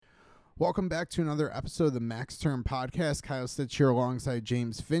Welcome back to another episode of the Max Term Podcast. Kyle Stitch here alongside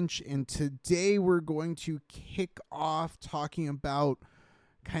James Finch, and today we're going to kick off talking about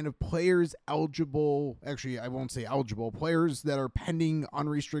kind of players eligible, actually I won't say eligible, players that are pending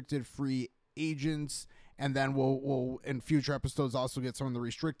unrestricted free agents, and then we'll in future episodes also get some of the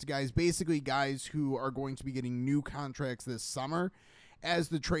restricted guys, basically guys who are going to be getting new contracts this summer. As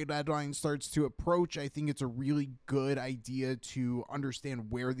the trade deadline starts to approach, I think it's a really good idea to understand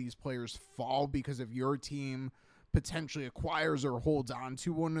where these players fall, because if your team potentially acquires or holds on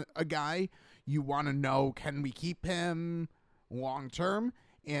to a guy, you want to know, can we keep him long term?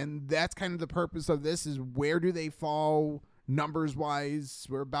 And that's kind of the purpose of this, is where do they fall numbers wise?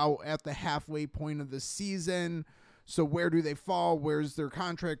 We're about at the halfway point of the season. So where do they fall? Where's their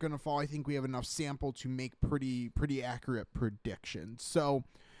contract going to fall? I think we have enough sample to make pretty accurate predictions. So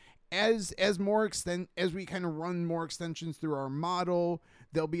as we kind of run more extensions through our model,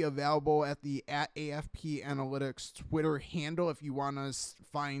 they'll be available at the @AFP Analytics Twitter handle if you want to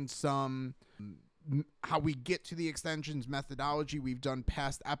find some how we get to the extensions methodology. We've done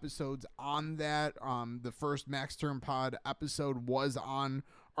past episodes on that. The first Max Term Pod episode was on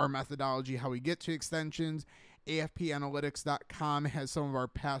our methodology, how we get to extensions. AFPanalytics.com has some of our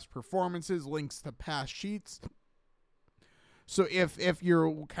past performances, links to past sheets. So if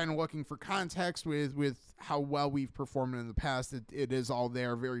you're kind of looking for context with how well we've performed in the past, it is all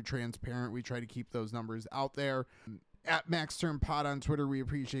there, very transparent. We try to keep those numbers out there. At Max Term Pod on Twitter, we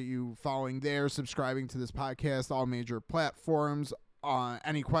appreciate you following there, subscribing to this podcast, all major platforms.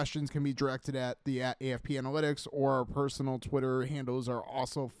 Any questions can be directed at the @AFP Analytics, or our personal Twitter handles are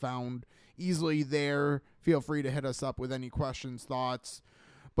also found easily there. Feel free to hit us up with any questions, thoughts.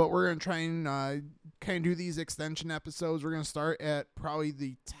 But we're going to try and kind of do these extension episodes. We're going to start at probably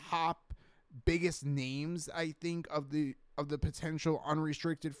the top biggest names, I think, of the potential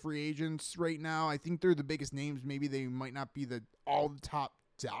unrestricted free agents right now. I think they're the biggest names. Maybe they might not be all the top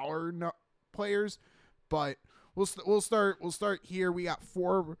dollar players, but we'll start here. We got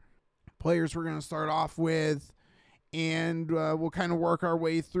 4 players we're going to start off with, and we'll kind of work our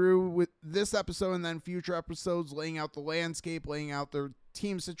way through with this episode and then future episodes, laying out the landscape, laying out their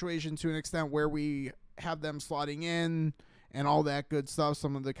team situation to an extent, where we have them slotting in and all that good stuff,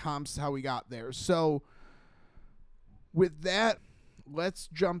 some of the comps, how we got there. So with that, let's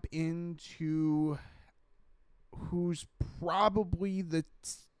jump into who's probably the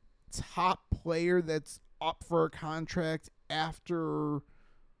top player that's up for a contract after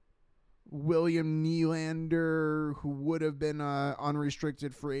William Nylander, who would have been an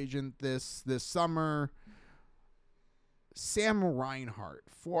unrestricted free agent this summer. Sam Reinhart,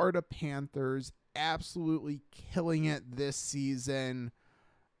 Florida Panthers, absolutely killing it this season.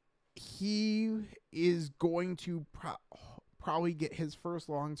 He is going to probably get his first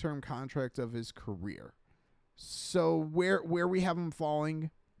long-term contract of his career. So where we have him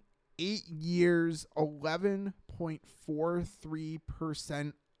falling, 8 years,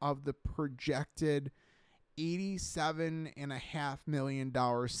 11.43% of the projected $87.5 million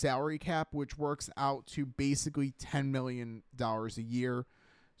salary cap, which works out to basically $10 million a year.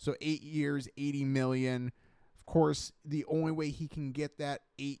 So 8 years, $80 million. Of course, the only way he can get that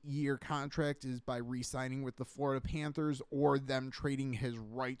 8-year contract is by re-signing with the Florida Panthers, or them trading his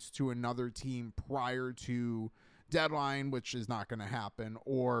rights to another team prior to deadline, which is not going to happen,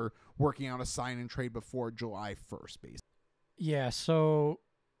 or working out a sign and trade before July 1st, basically. Yeah, so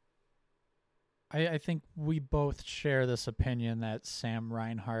I think we both share this opinion that Sam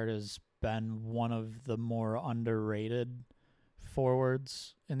Reinhart has been one of the more underrated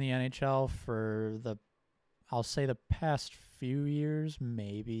forwards in the NHL for I'll say the past few years,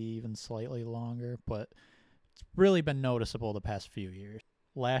 maybe even slightly longer, but it's really been noticeable the past few years.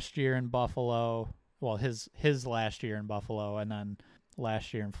 Last year in Buffalo, well, his last year in Buffalo, and then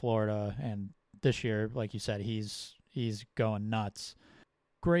last year in Florida, and this year, like you said, he's going nuts.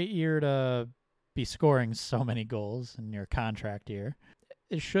 Great year to be scoring so many goals in your contract year.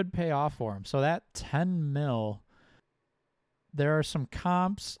 It should pay off for him. So that $10 million, there are some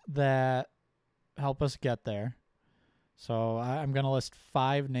comps that help us get there. So I'm going to list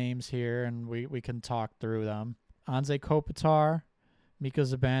 5 names here, and we can talk through them. Anze Kopitar, Mika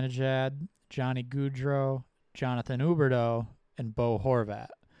Zibanejad, Johnny Gaudreau, Jonathan Huberdeau, and Bo Horvat.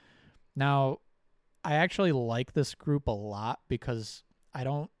 Now, I actually like this group a lot because I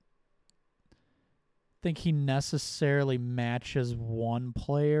don't think he necessarily matches one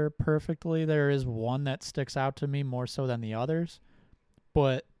player perfectly. There is one that sticks out to me more so than the others,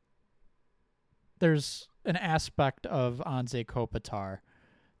 but there's an aspect of Anze Kopitar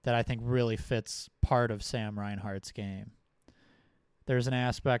that I think really fits part of Sam Reinhart's game. there's an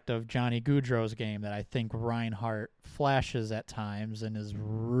aspect of Johnny Gaudreau's game that I think Reinhart flashes at times and is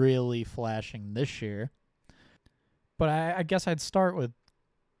really flashing this year. But I guess I'd start with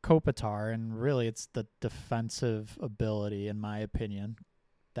Kopitar, and really it's the defensive ability, in my opinion,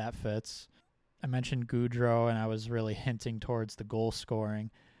 that fits. I mentioned Gaudreau, and I was really hinting towards the goal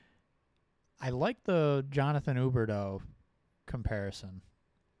scoring. I like the Jonathan Huberdeau comparison.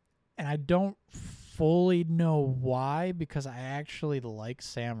 And I don't fully know why, because I actually like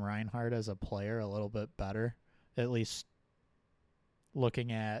Sam Reinhart as a player a little bit better, at least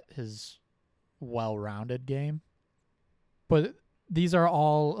looking at his well-rounded game. But these are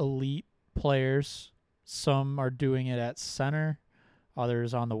all elite players. Some are doing it at center,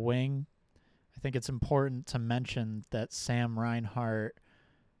 others on the wing. I think it's important to mention that Sam Reinhart,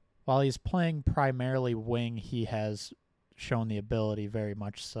 while he's playing primarily wing, he has shown the ability very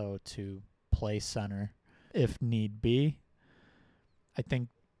much so to play center if need be. I think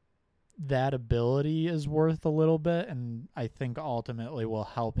that ability is worth a little bit, and I think ultimately will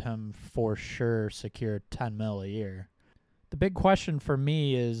help him for sure secure $10 million a year. The big question for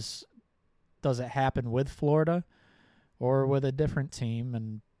me is, does it happen with Florida or with a different team?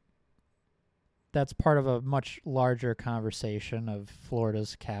 And that's part of a much larger conversation of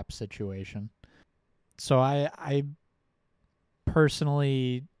Florida's cap situation. So I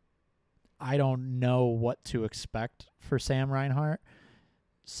personally, I don't know what to expect for Sam Reinhart.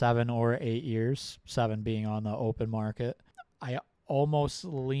 7 or 8 years, 7 being on the open market. I almost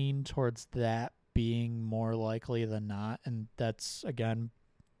lean towards that being more likely than not. And that's, again,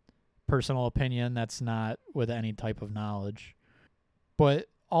 personal opinion. That's not with any type of knowledge. But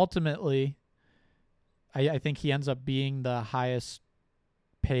ultimately, I think he ends up being the highest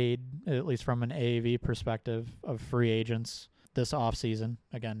paid, at least from an AAV perspective, of free agents this offseason.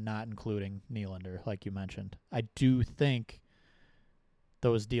 Again, not including Nylander, like you mentioned. I do think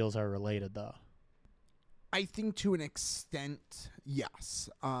those deals are related, though. I think to an extent, yes.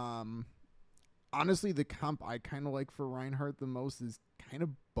 Honestly, the comp I kind of like for Reinhart the most is kind of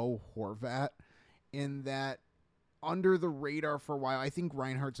Bo Horvat, in that under the radar for a while. I think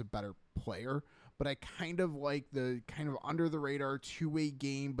Reinhart's a better player, but I kind of like the kind of under the radar two-way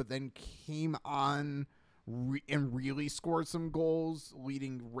game, but then came on and really scored some goals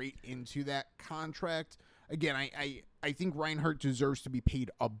leading right into that contract. Again, I think Reinhart deserves to be paid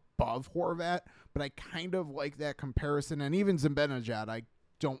above Horvat, but I kind of like that comparison. And even Zibanejad,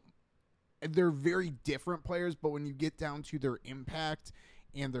 they're very different players, but when you get down to their impact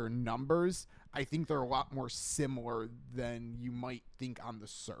and their numbers, I think they're a lot more similar than you might think on the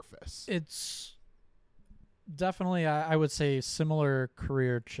surface. It's definitely, I would say, similar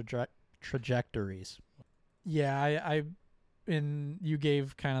career trajectories. Yeah, and you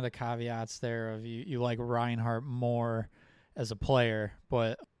gave kind of the caveats there of you like Reinhart more as a player,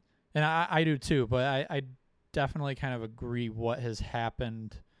 and I do too, but I definitely kind of agree what has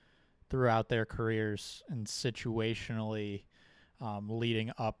happened throughout their careers and situationally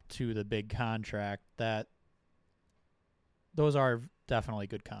leading up to the big contract, that those are definitely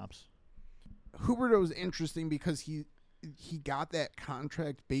good comps. Huberdeau is interesting because he got that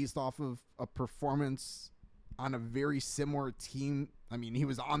contract based off of a performance on a very similar team. I mean, he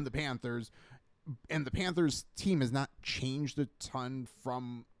was on the Panthers, and the Panthers team has not changed a ton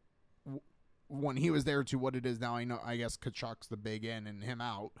from when he was there to what it is now. I guess Kachuk's the big in and him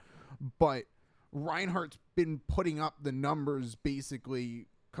out, but Reinhart's been putting up the numbers basically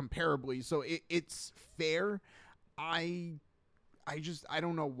comparably, so it's fair. I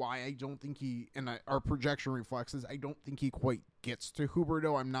don't know why I don't think our projection reflects this. I don't think he quite gets to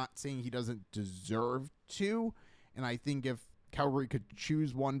Huberdeau. I'm not saying he doesn't deserve to, and I think if Calgary could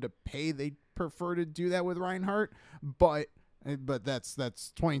choose one to pay, they'd prefer to do that with Reinhart, but that's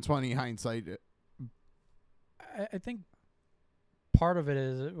 2020 hindsight. I think part of it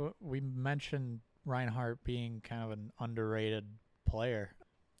is we mentioned Reinhart being kind of an underrated player.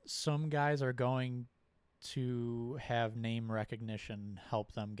 Some guys are going to have name recognition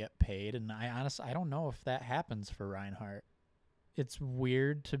help them get paid, and I don't know if that happens for Reinhart. It's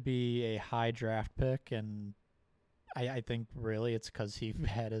weird to be a high draft pick, and I think really it's because he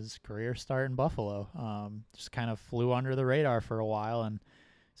had his career start in Buffalo. Just kind of flew under the radar for a while, and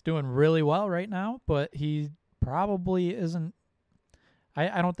he's doing really well right now, but he probably isn't.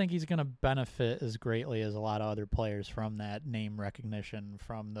 I don't think he's going to benefit as greatly as a lot of other players from that name recognition,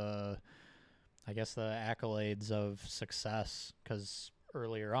 from the accolades of success, because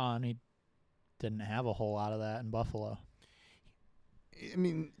earlier on he didn't have a whole lot of that in Buffalo. I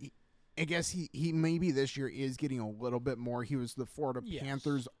mean, I guess he maybe this year is getting a little bit more. He was the Florida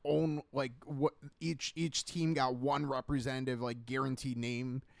Panthers' own, like, what each team got one representative, like, guaranteed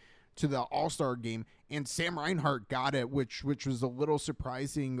name to the All-Star game, and Sam Reinhart got it, which was a little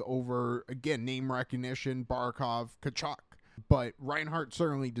surprising over, again, name recognition, Barkov, Kachuk. But Reinhart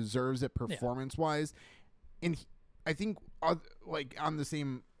certainly deserves it performance-wise. And I think, like, on the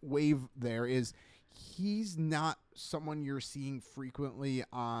same wave there is he's not someone you're seeing frequently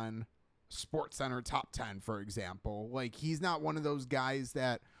on SportsCenter top 10, for example. Like, he's not one of those guys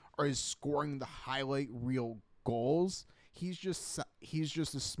that is scoring the highlight reel goals. He's just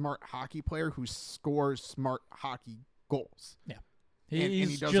a smart hockey player who scores smart hockey goals. Yeah.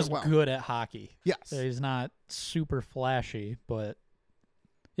 He's just good at hockey. Yes. So he's not super flashy, but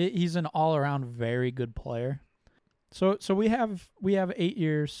he's an all-around very good player. So we have 8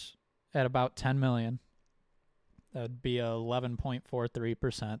 years at about $10 million. That would be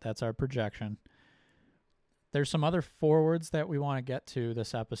 11.43%. That's our projection. There's some other forwards that we want to get to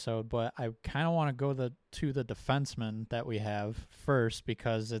this episode, but I kind of want to go to the defensemen that we have first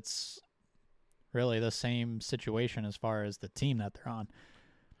because it's really the same situation as far as the team that they're on.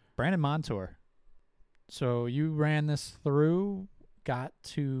 Brandon Montour. So you ran this through, got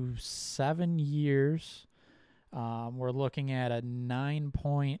to 7 years. We're looking at a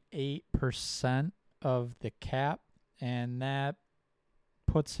 9.8% of the cap, and that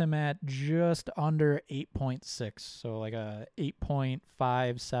puts him at just under 8.6, so like a 8.57,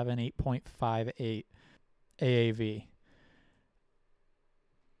 8.58 AAV.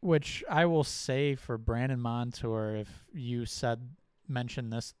 Which I will say for Brandon Montour, if you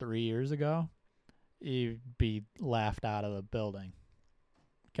mentioned this 3 years ago, you'd be laughed out of the building.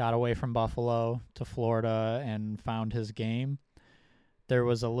 Got away from Buffalo to Florida and found his game. There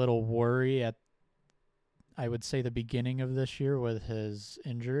was a little worry at, I would say, the beginning of this year with his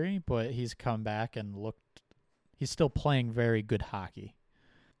injury, but he's come back and he's still playing very good hockey.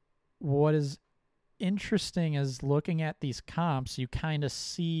 What is interesting is looking at these comps, you kind of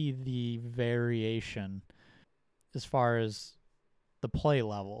see the variation as far as the play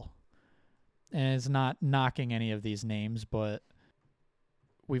level. And it's not knocking any of these names, but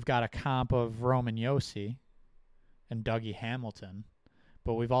we've got a comp of Roman Josi and Dougie Hamilton,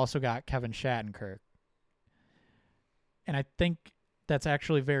 but we've also got Kevin Shattenkirk. And I think that's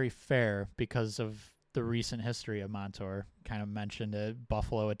actually very fair because of the recent history of Montour. Kind of mentioned it.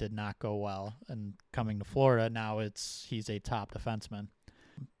 Buffalo, it did not go well. And coming to Florida, now he's a top defenseman.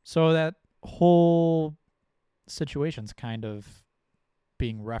 So that whole situation's kind of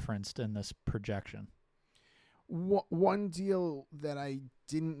being referenced in this projection. One deal that I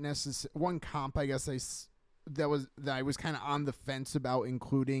didn't necessarily, one comp I guess that I was kind of on the fence about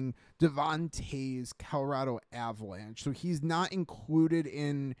including Devontae's Colorado Avalanche. So he's not included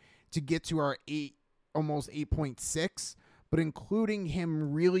in to get to our almost 8.6, but including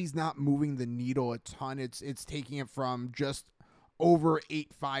him really is not moving the needle a ton. It's taking it from just over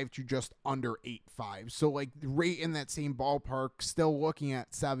 8.5 to just under 8.5. So like right in that same ballpark, still looking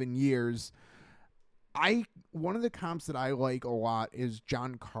at 7 years. One of the comps that I like a lot is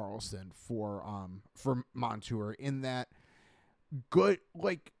John Carlson for Montour, in that good,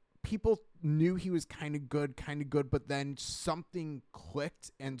 like, people knew he was kind of good, but then something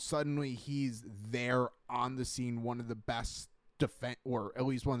clicked and suddenly he's there on the scene, one of the best or at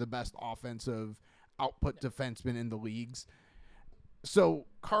least one of the best offensive output defensemen in the leagues. So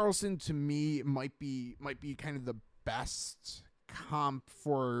Carlson to me might be kind of the best comp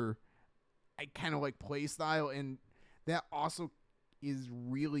for I kind of like play style, and that also is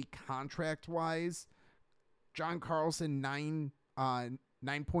really contract wise. John Carlson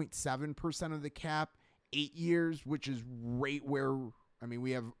 9.7% of the cap, 8 years, which is right where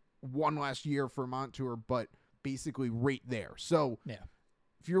we have one last year for Montour, but basically right there. So yeah,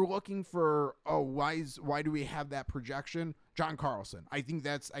 if you're looking for why do we have that projection, John Carlson, I think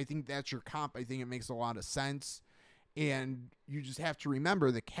that's your comp. I think it makes a lot of sense, and you just have to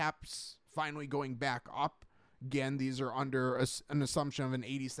remember the cap's finally going back up. Again, these are under an assumption of an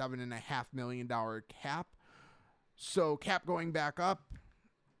 $87.5 million cap. So cap going back up,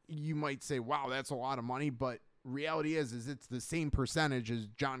 you might say, wow, that's a lot of money, but reality is it's the same percentage as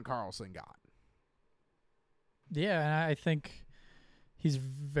John Carlson got. Yeah, and I think he's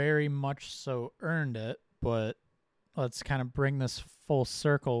very much so earned it, but let's kind of bring this full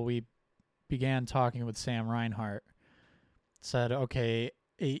circle. We began talking with Sam Reinhart, said, okay,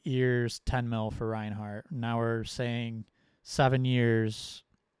 8 years, 10 mil for Reinhart. Now we're saying 7 years,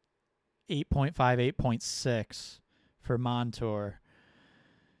 8.5, 8.6 for Montour.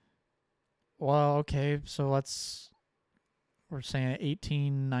 Well, okay, so we're saying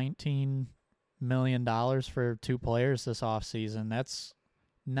 18, 19 million dollars for 2 players this offseason. That's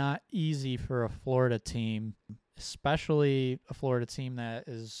not easy for a Florida team, especially a Florida team that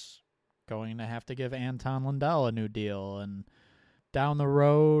is going to have to give Anton Lundell a new deal. And down the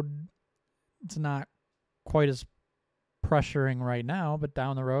road, it's not quite as pressuring right now, but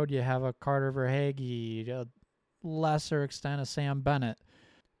down the road you have a Carter Verhaeghe, a lesser extent a Sam Bennett.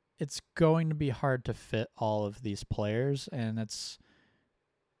 It's going to be hard to fit all of these players, and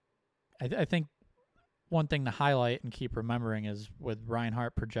I think one thing to highlight and keep remembering is with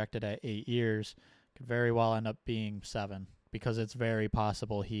Reinhart projected at 8 years, could very well end up being 7 because it's very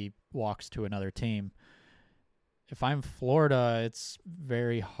possible he walks to another team. If I'm Florida, it's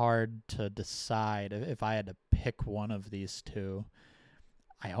very hard to decide if I had to pick one of these two.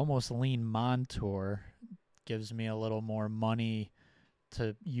 I almost lean Montour. Gives me a little more money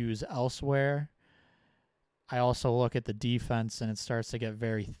to use elsewhere. I also look at the defense, and it starts to get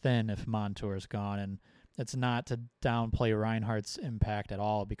very thin if Montour's gone. And it's not to downplay Reinhardt's impact at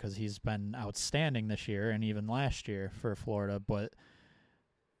all because he's been outstanding this year and even last year for Florida. But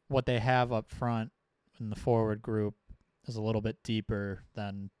what they have up front in the forward group is a little bit deeper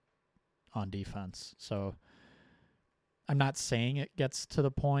than on defense. So I'm not saying it gets to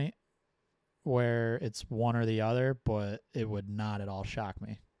the point where it's one or the other, but it would not at all shock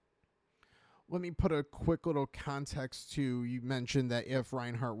me. Let me put a quick little context to, you mentioned that if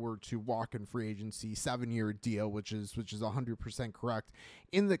Reinhart were to walk in free agency, 7-year deal, which is 100% correct.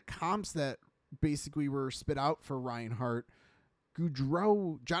 In the comps that basically were spit out for Reinhart,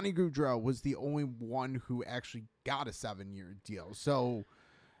 Johnny Gaudreau was the only one who actually got a 7-year deal. So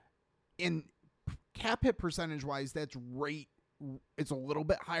in cap hit percentage wise, that's right. It's a little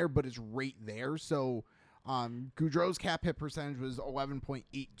bit higher, but it's right there. So Gaudreau's cap hit percentage was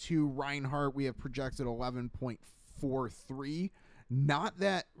 11.82. Reinhart, we have projected 11.43. Not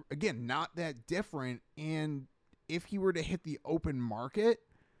that different. And if he were to hit the open market,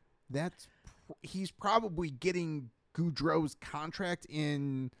 he's probably getting Gaudreau's contract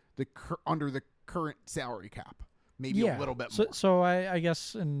in under the current salary cap, maybe a little bit more. So I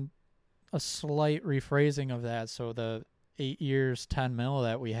guess in a slight rephrasing of that, so the 8 years, 10 mil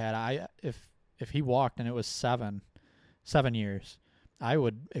that we had, if he walked and it was 7 years, I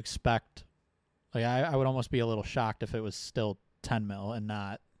would expect, like I would almost be a little shocked if it was still 10 mil and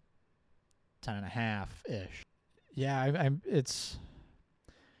not 10 and a half ish. Yeah, it's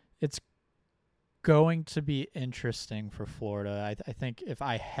going to be interesting for Florida. I think if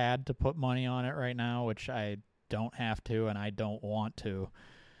I had to put money on it right now, which I don't have to and I don't want to,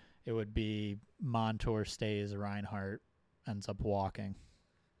 it would be Montour stays, Reinhart ends up walking.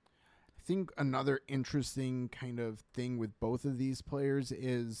 I think another interesting kind of thing with both of these players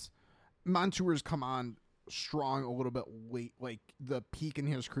is Montour's come on strong a little bit late. Like the peak in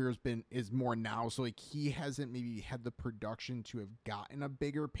his career is more now. So like he hasn't maybe had the production to have gotten a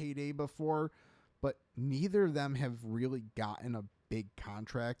bigger payday before, but neither of them have really gotten a big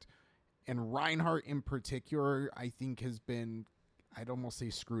contract. And Reinhart in particular, I think has been, I'd almost say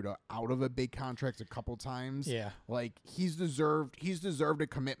screwed out of a big contract a couple times. Yeah. Like he's deserved a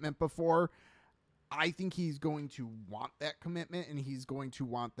commitment before. I think he's going to want that commitment and he's going to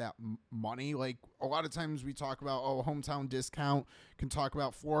want that money. Like a lot of times we talk about, hometown discount, can talk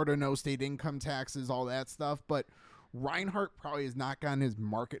about Florida, no state income taxes, all that stuff. But Reinhart probably has not gotten his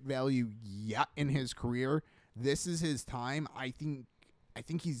market value yet in his career. This is his time. I think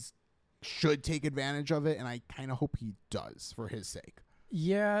he's should take advantage of it, and I kind of hope he does for his sake.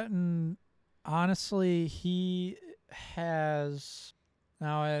 Yeah, and honestly, he has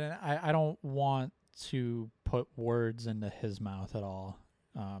now. I don't want to put words into his mouth at all.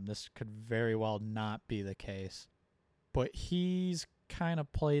 This could very well not be the case, but he's kind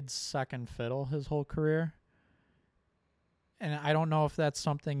of played second fiddle his whole career, and I don't know if that's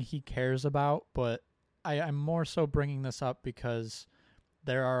something he cares about. But I'm more so bringing this up because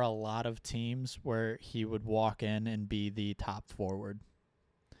there are a lot of teams where he would walk in and be the top forward.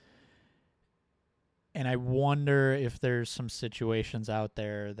 And I wonder if there's some situations out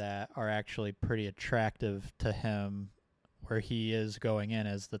there that are actually pretty attractive to him where he is going in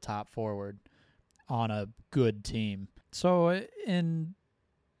as the top forward on a good team. So in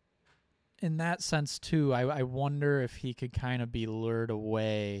that sense too, I wonder if he could kind of be lured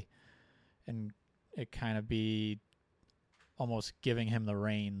away and it kind of be almost giving him the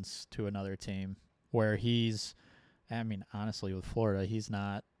reins to another team where honestly, with Florida, he's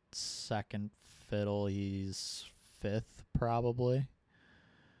not second fiddle. He's fifth, probably.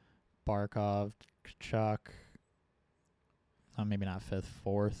 Barkov, Kachuk. Maybe not fifth,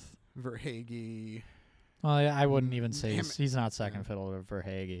 fourth. Verhaeghe. Well, I wouldn't even say he's not second fiddle to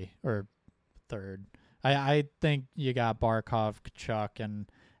Verhaeghe or third. I think you got Barkov, Kachuk, and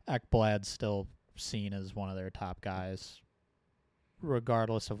Ekblad still seen as one of their top guys,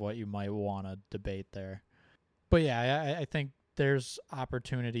 regardless of what you might want to debate there. But yeah, I think there's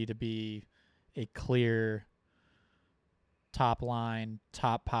opportunity to be a clear top line,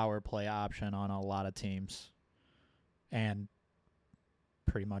 top power play option on a lot of teams, and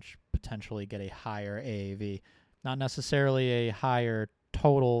pretty much potentially get a higher AAV. Not necessarily a higher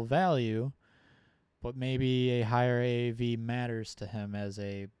total value, but maybe a higher AAV matters to him as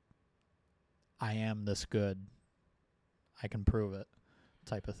I am this good, I can prove it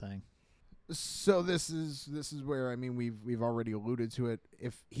type of thing. So this is where, I mean, we've already alluded to it.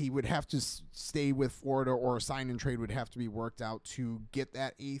 If he would have to stay with Florida, or a sign and trade would have to be worked out to get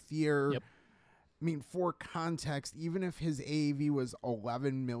that 8th year. Yep. I mean, for context, even if his AAV was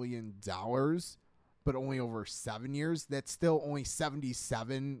 $11 million, but only over 7 years, that's still only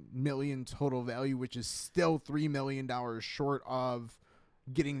 $77 million total value, which is still $3 million short of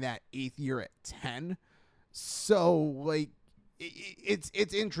getting that 8th year at 10. So, like,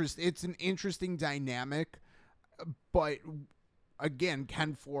 it's an interesting dynamic, but again,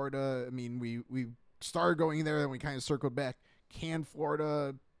 can Florida, I mean, we started going there, then we kind of circled back. Can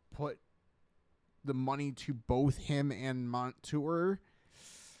Florida put the money to both him and Montour?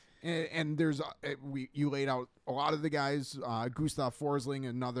 And there's you laid out a lot of the guys. Gustav Forsling,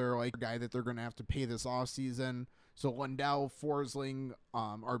 another like guy that they're going to have to pay this offseason. So Lundell, Forsling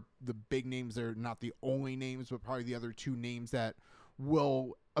are the big names. They're not the only names, but probably the other two names that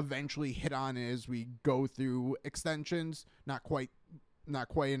will eventually hit on as we go through extensions. Not quite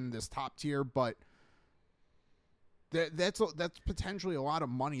in this top tier, but that's potentially a lot of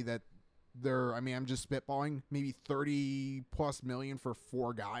money that they're. I mean, I'm just spitballing. Maybe $30+ million for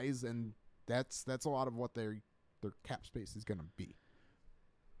 4 guys, and that's a lot of what their cap space is going to be.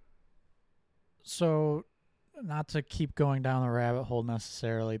 So, not to keep going down the rabbit hole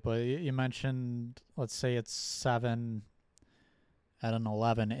necessarily, but you mentioned, let's say it's 7 at an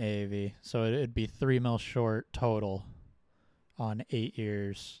 11 AAV. So it'd be $3 million short total on 8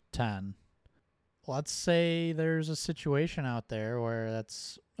 years, 10. Let's say there's a situation out there where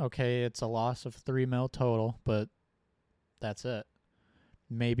that's okay, it's a loss of $3 million total, but that's it.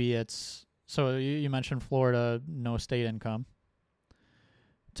 Maybe it's, so you mentioned Florida, no state income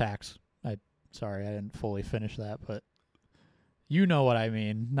tax. Sorry, I didn't fully finish that, but you know what I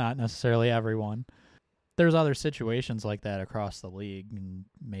mean. Not necessarily everyone. There's other situations like that across the league, and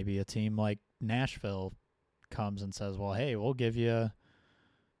maybe a team like Nashville comes and says, "Well, hey, we'll give you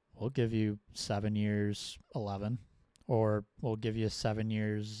 7 years, 11, or we'll give you 7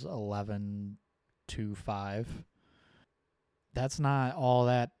 years, 11.25." That's not all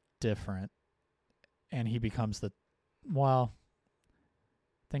that different, and he becomes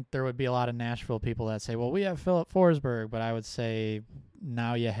I think there would be a lot of Nashville people that say, well, we have Philip Forsberg, but I would say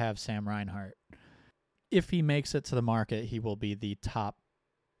now you have Sam Reinhart. If he makes it to the market, he will be the top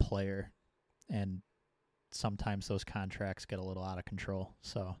player, and sometimes those contracts get a little out of control.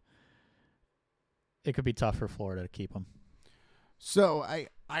 So it could be tough for Florida to keep him. So I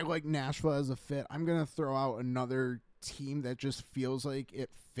like Nashville as a fit. I'm going to throw out another team that just feels like it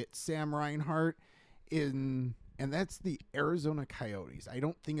fits Sam Reinhart and that's the Arizona Coyotes. I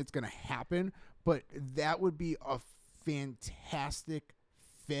don't think it's going to happen, but that would be a fantastic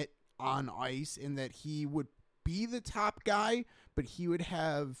fit on ice in that he would be the top guy, but he would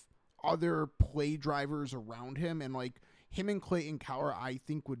have other play drivers around him. And like him and Clayton Keller, I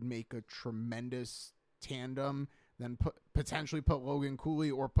think would make a tremendous tandem. Then potentially put Logan Cooley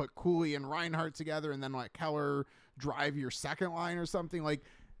or put Cooley and Reinhart together and then let Keller drive your second line or something. Like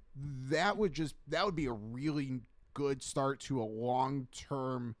that would be a really good start to a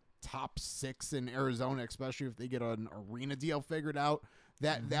long-term top 6 in Arizona, especially if they get an arena deal figured out.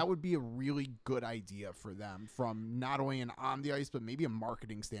 That would be a really good idea for them from not only an on the ice, but maybe a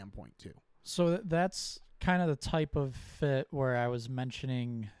marketing standpoint too. So that's kind of the type of fit where I was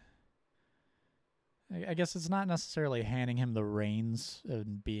mentioning, I guess it's not necessarily handing him the reins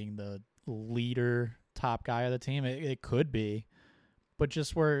and being the leader top guy of the team. It could be, but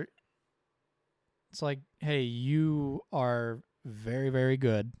just where it's like, hey, you are very, very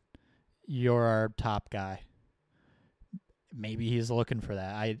good. You're our top guy. Maybe he's looking for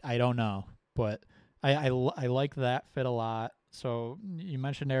that. I don't know, but I like that fit a lot. So you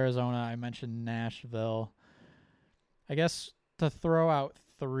mentioned Arizona. I mentioned Nashville. I guess to throw out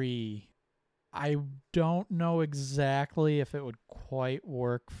 3, I don't know exactly if it would quite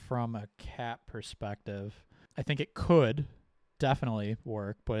work from a cap perspective. I think it could definitely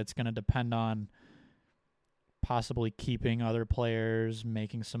work, but it's going to depend on possibly keeping other players,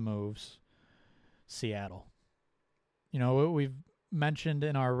 making some moves. Seattle. We've mentioned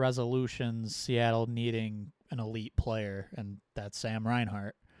in our resolutions Seattle needing an elite player, and that's Sam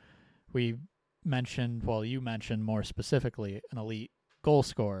Reinhart. You mentioned more specifically an elite goal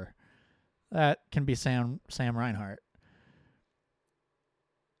scorer. That can be Sam Reinhart.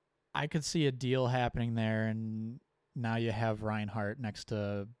 I could see a deal happening there, and now you have Reinhart next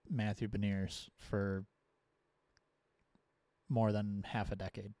to Matthew Beniers for more than half a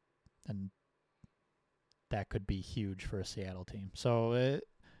decade, and that could be huge for a Seattle team. So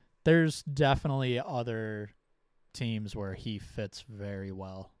there's definitely other teams where he fits very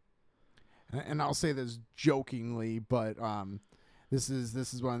well. And I'll say this jokingly, but this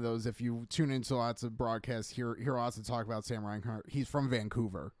is one of those, if you tune into lots of broadcasts, hear lots of talk about Sam Reinhart. He's from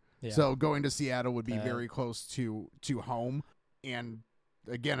Vancouver. Yeah. So going to Seattle would be very close to home. And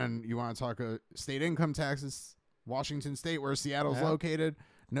again, and you want to talk state income taxes, Washington State, where Seattle's located,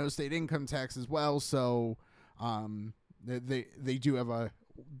 no state income tax as well. So they do have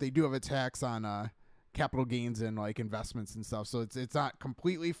a tax on capital gains and like investments and stuff. So it's not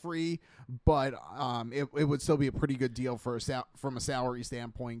completely free, but it would still be a pretty good deal from a salary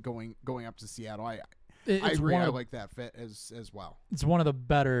standpoint going up to Seattle. I agree. I like that fit as well. It's one of the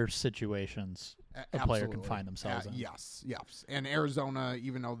better situations a player can find themselves in. Yes. And Arizona,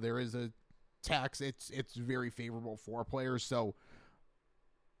 even though there is a tax, it's very favorable for players. So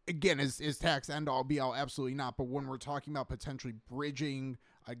again, is tax end all be all? Absolutely not. But when we're talking about potentially bridging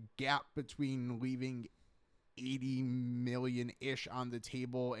a gap between leaving $80 million-ish on the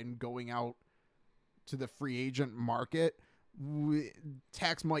table and going out to the free agent market,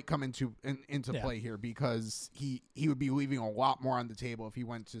 tax might come into play here, because he would be leaving a lot more on the table if he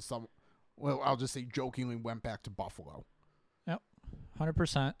went to I'll just say jokingly went back to Buffalo. Yep,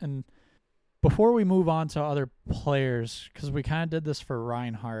 100%. And before we move on to other players, because we kind of did this for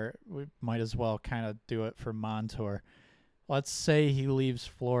Reinhart, we might as well kind of do it for Montour. Let's say he leaves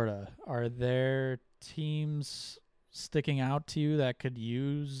Florida. Are there teams sticking out to you that could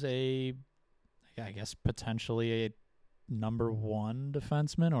use potentially a number one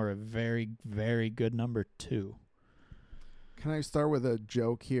defenseman or a very, very good number two? Can I start with a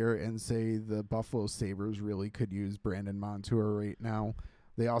joke here and say the Buffalo Sabres really could use Brandon Montour right now?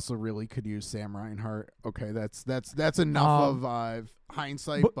 They also really could use Sam Reinhart. Okay, that's enough of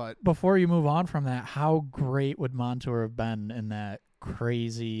hindsight. But before you move on from that, how great would Montour have been in that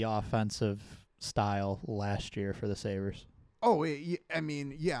crazy offensive style last year for the Sabres? Oh, I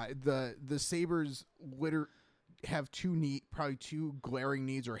mean, yeah, the Sabres have probably two glaring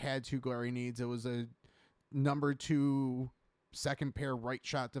needs, or had two glaring needs. It was a number two second pair right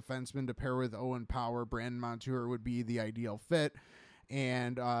shot defenseman to pair with Owen Power. Brandon Montour would be the ideal fit.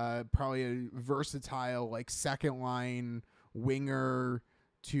 And probably a versatile, like, second line winger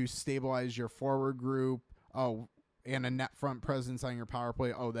to stabilize your forward group. Oh, and a net front presence on your power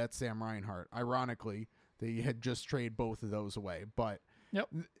play. Oh, that's Sam Reinhart. Ironically, they had just traded both of those away. But yep.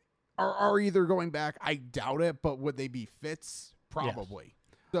 Are either going back? I doubt it. But would they be fits? Probably.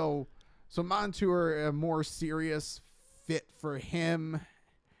 Yes. So Montour, a more serious fit for him.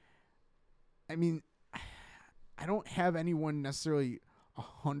 I mean, I don't have anyone necessarily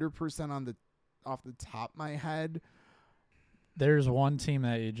 100% off the top of my head. There's one team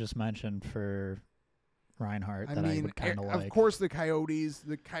that you just mentioned for Reinhart I would kind of like. Of course, the Coyotes.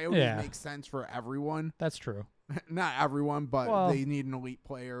 The Coyotes make sense for everyone. That's true. Not everyone, but they need an elite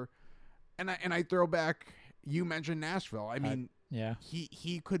player. And I throw back. You mentioned Nashville. I mean,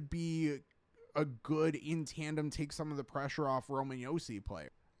 he could be a good in tandem, take some of the pressure off Roman Josi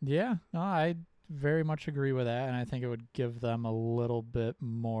player. Yeah, no, I very much agree with that, and I think it would give them a little bit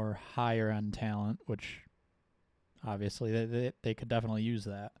more higher end talent, which obviously they could definitely use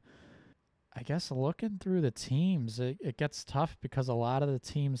that. I guess looking through the teams, it gets tough because a lot of the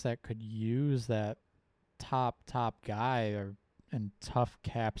teams that could use that top guy are in tough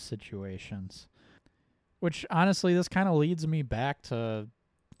cap situations, which honestly, this kind of leads me back to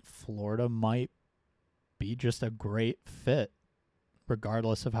Florida might be just a great fit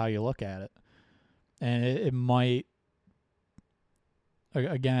regardless of how you look at it. And it might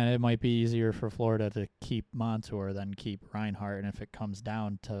be easier for Florida to keep Montour than keep Reinhart. And if it comes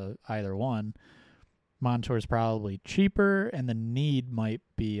down to either one, Montour's probably cheaper and the need might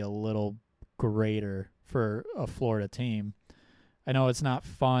be a little greater for a Florida team. I know it's not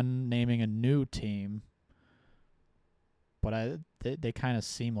fun naming a new team, but they kind of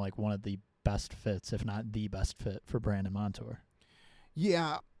seem like one of the best fits, if not the best fit, for Brandon Montour.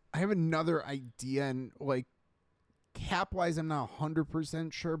 Yeah, I have another idea, and like cap-wise, I'm not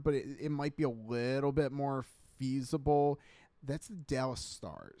 100% sure, but it might be a little bit more feasible. That's the Dallas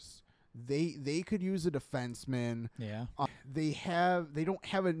Stars. They could use a defenseman. Yeah. They don't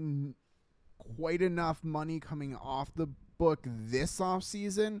have quite enough money coming off the book this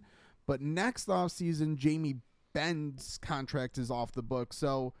offseason, but next offseason, Jamie Benn's contract is off the book.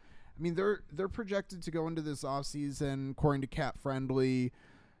 So, I mean, they're projected to go into this offseason, according to Cap Friendly,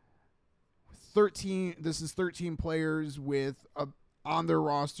 13 players on their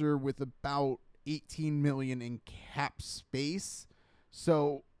roster with about $18 million in cap space.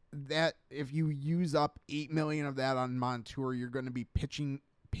 So that if you use up $8 million of that on Montour, you're going to be pinching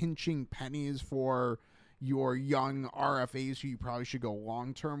pennies for your young RFAs who you probably should go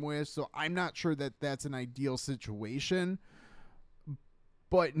long-term with. So I'm not sure that that's an ideal situation.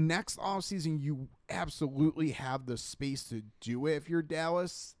 But next offseason, you absolutely have the space to do it if you're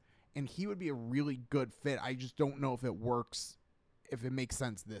Dallas. And he would be a really good fit. I just don't know if it works, if it makes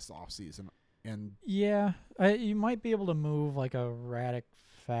sense this offseason. And yeah, you might be able to move like a Radek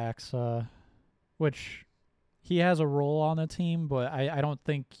Faxa, which he has a role on the team, but I don't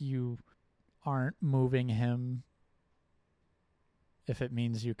think you aren't moving him if it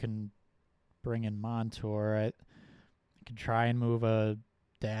means you can bring in Montour. I could try and move a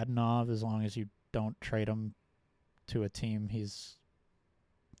Dadonov as long as you don't trade him to a team he's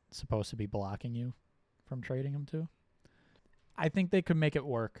supposed to be blocking you from trading him to. I think they could make it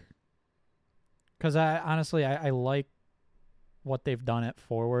work. Because I like what they've done at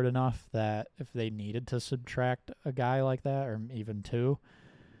forward enough that if they needed to subtract a guy like that, or even two,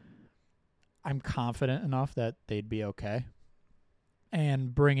 I'm confident enough that they'd be okay.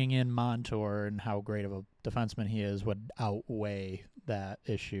 And bringing in Montour and how great of a defenseman he is would outweigh that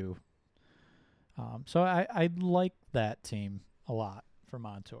issue. So I like that team a lot for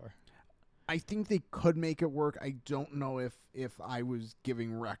Montour. I think they could make it work. I don't know if I was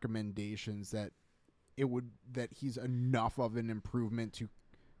giving recommendations that he's enough of an improvement to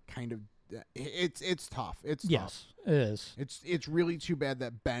kind of it's tough. It's yes, tough. It is. It's really too bad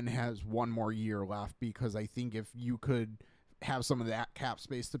that Ben has one more year left, because I think if you could have some of that cap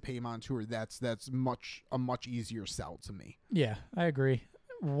space to pay Montour, that's a much easier sell to me. Yeah, I agree.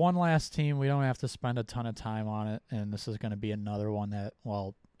 One last team, we don't have to spend a ton of time on it, and this is going to be another one that,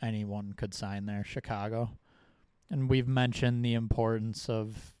 well, anyone could sign there, Chicago. And we've mentioned the importance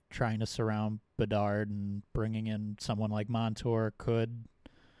of trying to surround Bedard, and bringing in someone like Montour could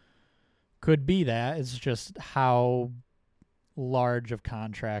be that. It's just how large of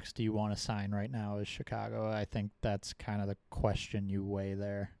contracts do you want to sign right now as Chicago? I think that's kind of the question you weigh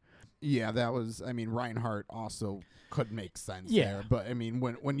there. Yeah, Reinhart also could make sense there. But, I mean,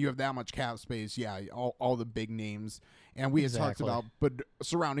 when you have that much cap space, yeah, all the big names. And we had talked about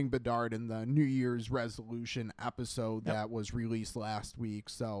surrounding Bedard in the New Year's resolution episode that was released last week.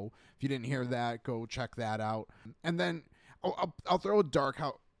 So if you didn't hear that, go check that out. And then I'll throw a dark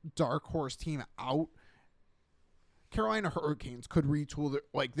horse team out. Carolina Hurricanes could retool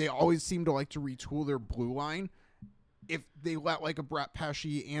they always seem to like to retool their blue line. If they let like a Brett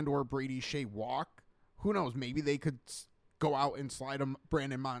Pesce and or Brady Shea walk, who knows? Maybe they could go out and slide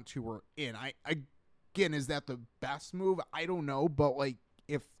Brandon Montour in. Again, is that the best move? I don't know, but like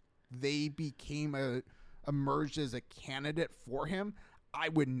if they became emerged as a candidate for him, I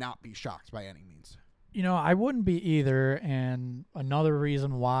would not be shocked by any means. I wouldn't be either, and another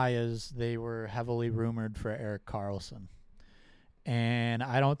reason why is they were heavily rumored for Erik Karlsson. And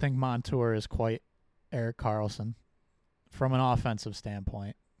I don't think Montour is quite Erik Karlsson from an offensive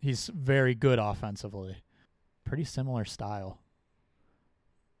standpoint. He's very good offensively. Pretty similar style.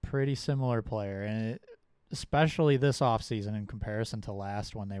 Pretty similar player, and especially this offseason in comparison to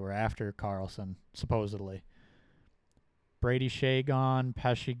last when they were after Karlsson, supposedly. Brady Shea gone,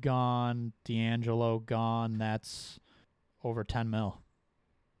 Pesce gone, D'Angelo gone. That's over $10 million.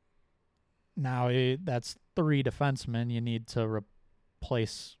 Now, that's 3 defensemen. You need to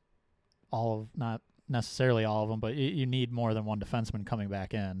replace not necessarily all of them, but you need more than one defenseman coming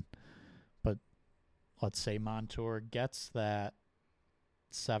back in. But let's say Montour gets that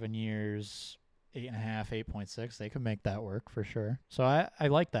 7 years, 8.5, 8.6. They could make that work for sure. So I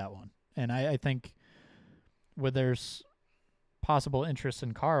like that one. And I think with there's possible interest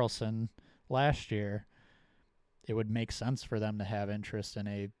in Karlsson last year, it would make sense for them to have interest in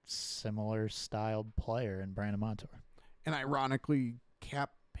a similar styled player in Brandon Montour. And ironically,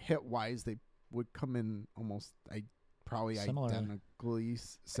 cap hit wise, they would come in almost identically,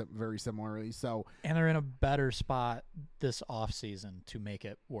 very similarly. So, and they're in a better spot this offseason to make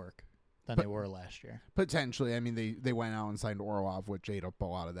it work than they were last year. Potentially. I mean, they went out and signed Orlov, which ate up a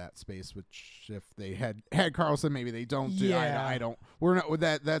lot of that space, which if they had Karlsson, maybe they don't do. Yeah. I don't. We're not with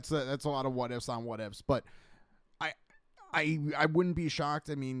that. That's a lot of what ifs on what ifs. But I wouldn't be shocked.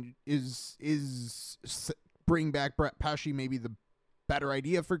 I mean, bring back Brett Pesce maybe the better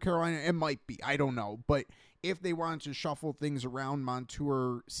idea for Carolina? It might be. I don't know. But if they wanted to shuffle things around,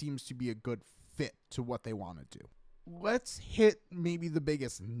 Montour seems to be a good fit to what they want to do. Let's hit maybe the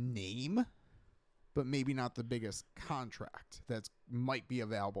biggest name, but maybe not the biggest contract that might be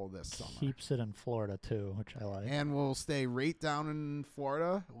available this summer. Keeps it in Florida, too, which I like. And we'll stay right down in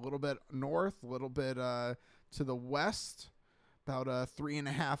Florida, a little bit north, a little bit to the west, about a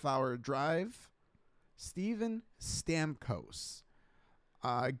 3.5-hour drive. Steven Stamkos.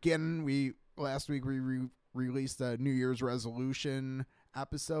 Again, last week we released a New Year's resolution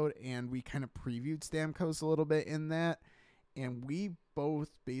episode, and we kind of previewed Stamkos a little bit in that, and we both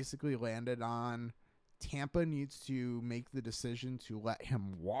basically landed on Tampa needs to make the decision to let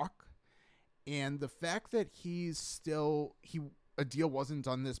him walk. And the fact that a deal wasn't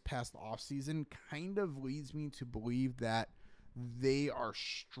done this past offseason kind of leads me to believe that they are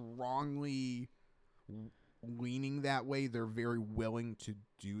strongly leaning that way. They're very willing to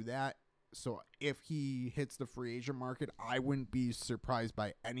do that. So if he hits the free agent market, I wouldn't be surprised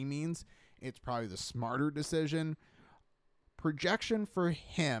by any means. It's probably the smarter decision. Projection for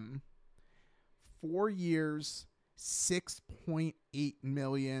him, 4 years, $6.8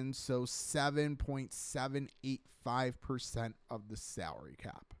 million, so 7.785% of the salary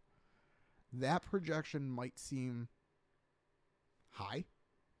cap. That projection might seem high,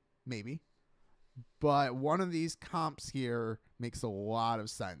 maybe, but one of these comps here makes a lot of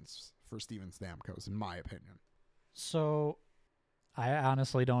sense for Steven Stamkos, in my opinion. So I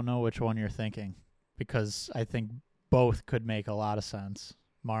honestly don't know which one you're thinking, because I think both could make a lot of sense.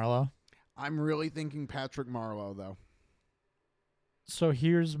 Marlowe? I'm really thinking Patrick Marleau, though. So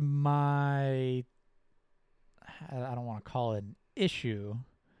here's my, I don't want to call it an issue.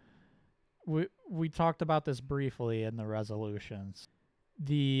 We talked about this briefly in the resolutions.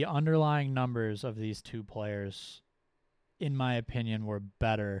 The underlying numbers of these two players, in my opinion, were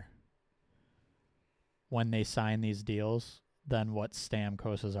better when they signed these deals than what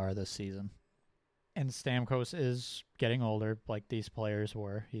Stamkos's are this season. And Stamkos is getting older, like these players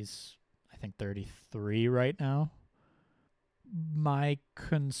were. He's, I think, 33 right now. My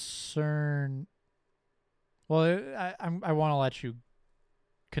concern... Well, I want to let you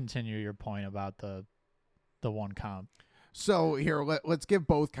continue your point about the one comp. So here, let's give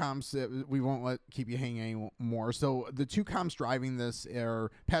both comps. We won't keep you hanging anymore. So the two comps driving this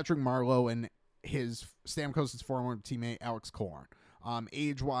are Patrick Marleau and his Stamkos' former teammate Alex Killorn.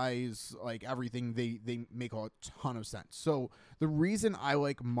 Age-wise, like everything, they make a ton of sense. So the reason I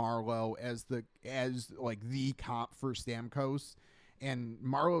like Marleau as the comp for Stamkos, and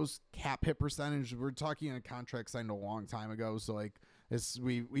Marleau's cap hit percentage, we're talking a contract signed a long time ago. So like this,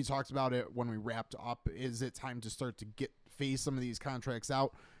 we talked about it when we wrapped up. Is it time to start to phase some of these contracts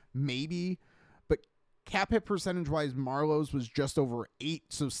out? Maybe, but cap hit percentage wise, Marleau's was just over 8.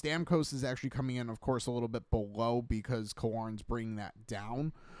 So Stamkos is actually coming in, of course, a little bit below because Killorn's bringing that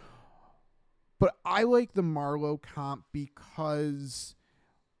down. But I like the Marleau comp because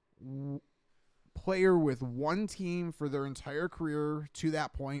player with one team for their entire career to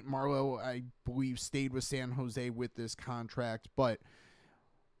that point. Marleau, I believe, stayed with San Jose with this contract, but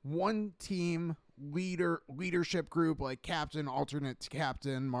one team leadership group, like captain, alternate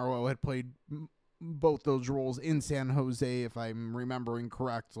captain. Marleau had played both those roles in San Jose, if I'm remembering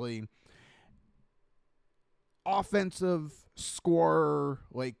correctly. Offensive scorer,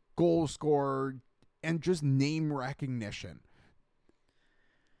 like goal scorer, and just name recognition.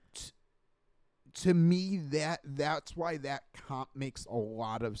 To me, that's why that comp makes a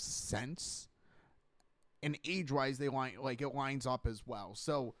lot of sense. And age-wise, it lines up as well.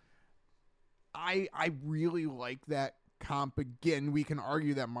 So I really like that comp. Again, we can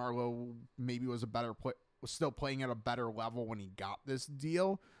argue that Marleau maybe was was still playing at a better level when he got this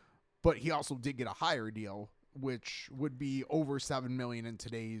deal, but he also did get a higher deal, which would be over $7 million in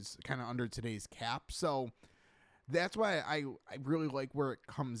today's kind of under today's cap. So that's why I really like where it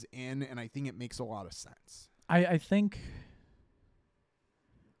comes in, and I think it makes a lot of sense. I think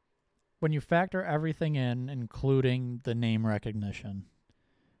when you factor everything in, including the name recognition,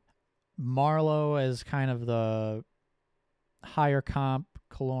 Marleau as kind of the higher comp,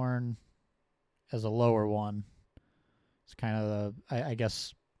 Killorn as a lower one. It's kind of I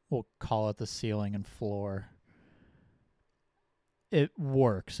guess we'll call it the ceiling and floor. It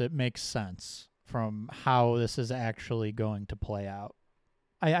works. It makes sense from how this is actually going to play out.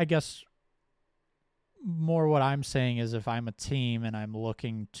 I guess more what I'm saying is if I'm a team and I'm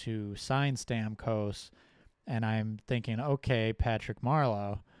looking to sign Stamkos and I'm thinking, okay, Patrick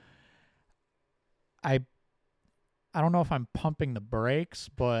Marleau, I don't know if I'm pumping the brakes,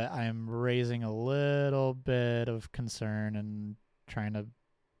 but I'm raising a little bit of concern and trying to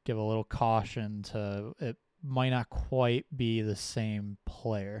give a little caution to it might not quite be the same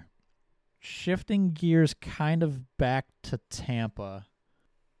player. Shifting gears kind of back to Tampa,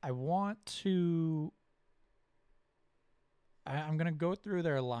 I'm going to go through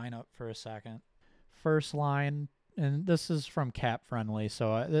their lineup for a second. First line, and this is from Cap Friendly,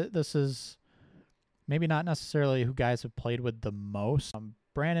 so this is maybe not necessarily who guys have played with the most.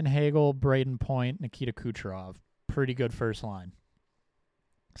 Brandon Hagel, Braden Point, Nikita Kucherov. Pretty good first line.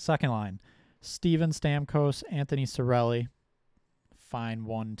 Second line, Steven Stamkos, Anthony Cirelli. Fine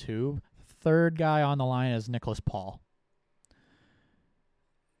 1-2. Third guy on the line is Nicholas Paul.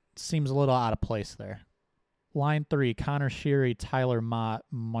 Seems a little out of place there. Line 3, Connor Sheary, Tyler Mott,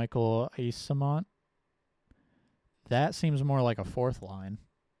 Michael Eyssimont. That seems more like a fourth line.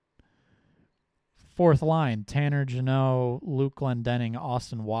 Fourth line, Tanner Jeannot, Luke Glendening,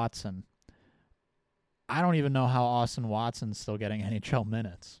 Austin Watson. I don't even know how Austin Watson's still getting NHL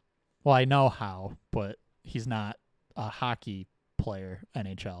minutes. Well, I know how, but he's not a hockey player,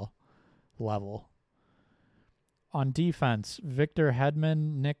 NHL level. On defense, Victor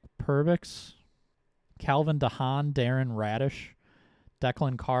Hedman, Nick Perbix, Calvin DeHaan, Darren Radish,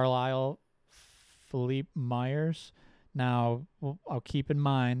 Declan Carlisle, Philippe Myers. Now, I'll keep in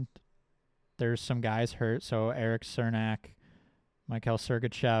mind there's some guys hurt. So Eric Cernak, Mikhail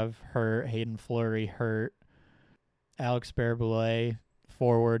Sergachev hurt, Hayden Fleury hurt, Alex Barré-Boulet,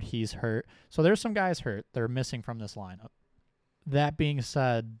 forward, he's hurt. So there's some guys hurt. They're missing from this lineup. That being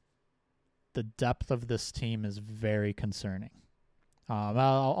said, the depth of this team is very concerning.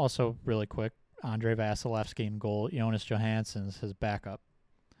 Also, really quick, Andrei Vasilevsky in goal, Jonas Johansson's his backup.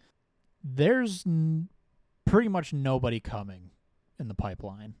 There's pretty much nobody coming in the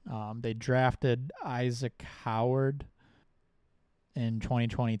pipeline. They drafted Isaac Howard in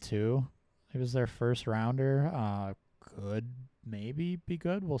 2022. He was their first rounder. Could maybe be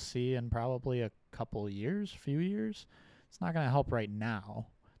good. We'll see in probably a few years. It's not going to help right now.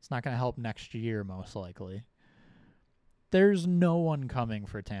 It's not going to help next year, most likely. There's no one coming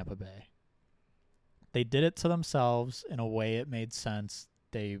for Tampa Bay. They did it to themselves in a way it made sense.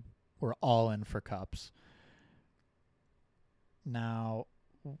 They were all in for cups. Now,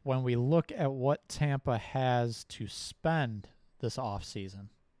 when we look at what Tampa has to spend this offseason,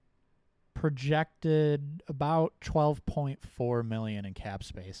 projected about $12.4 million in cap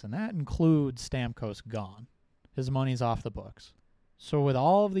space, and that includes Stamkos gone. His money's off the books. So with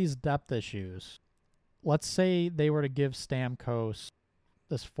all of these depth issues, let's say they were to give Stamkos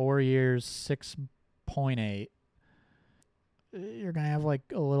this 4 years, 6.8, you're going to have like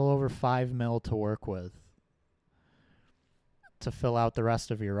a little over $5 million to work with to fill out the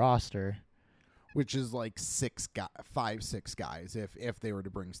rest of your roster. Which is like 6 guys if they were to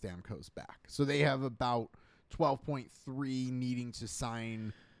bring Stamkos back. So they have about 12.3 needing to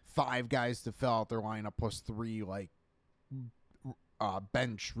sign 5 guys to fill out their lineup plus 3 like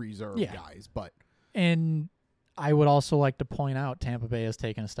bench reserve guys. And I would also like to point out Tampa Bay has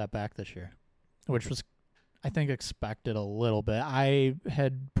taken a step back this year, which was, I think, expected a little bit. I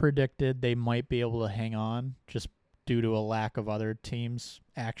had predicted they might be able to hang on just due to a lack of other teams'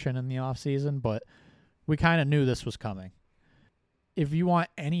 action in the offseason, but we kind of knew this was coming. If you want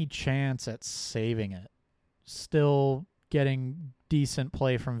any chance at saving it, still getting decent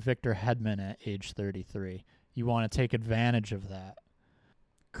play from Victor Hedman at age 33, you want to take advantage of that.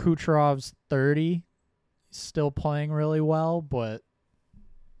 Kucherov's 30, still playing really well, but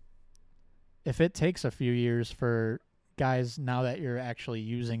if it takes a few years for guys, now that you're actually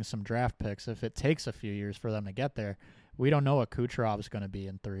using some draft picks, if it takes a few years for them to get there, we don't know what Kucherov's going to be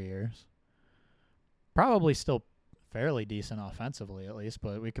in 3 years. Probably still fairly decent offensively at least,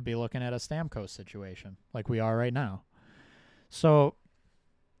 but we could be looking at a Stamkos situation like we are right now. So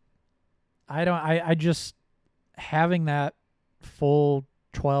I just having that full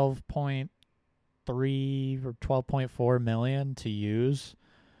 12.3 or 12.4 million to use,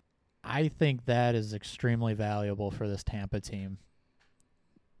 I think that is extremely valuable for this Tampa team.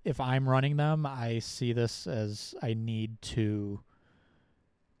 If I'm running them, I see this as I need to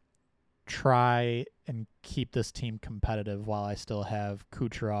try and keep this team competitive while I still have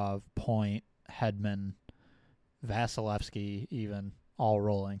Kucherov, Point, Hedman, Vasilevsky even all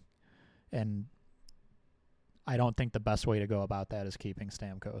rolling. And I don't think the best way to go about that is keeping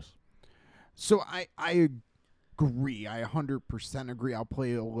Stamkos. So I agree. I 100% agree. I'll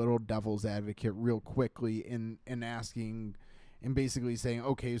play a little devil's advocate real quickly in asking and basically saying,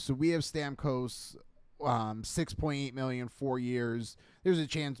 okay, so we have Stamkos, $6.8 million, 4 years. There's a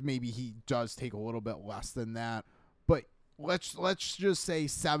chance maybe he does take a little bit less than that. but let's just say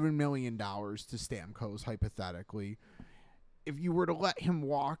 $7 million to Stamkos, hypothetically. If you were to let him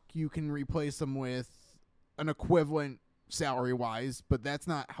walk, you can replace him with an equivalent salary-wise, but that's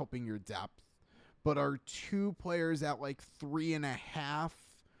not helping your depth. But are two players at like 3.5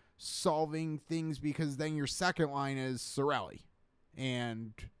 solving things? Because then your second line is Cirelli,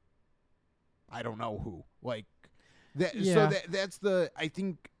 and I don't know who. Like that. Yeah. So that's the. I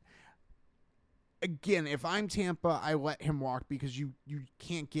think. Again, if I'm Tampa, I let him walk because you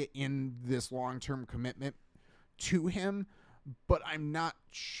can't get in this long-term commitment to him. But I'm not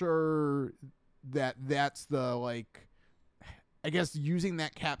sure that that's the, like, I guess using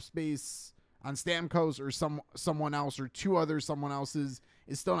that cap space on Stamkos or someone else or two others, someone else's,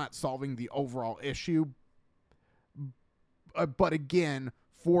 is still not solving the overall issue. But again,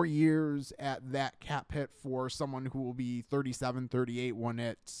 4 years at that cap hit for someone who will be 37, 38 when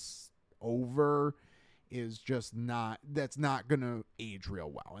it's over is just not, that's not going to age real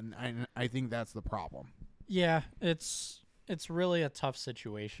well. And I think that's the problem. Yeah, it's really a tough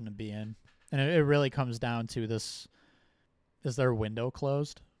situation to be in. And it really comes down to this: is their window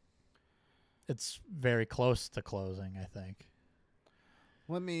closed? It's very close to closing, I think.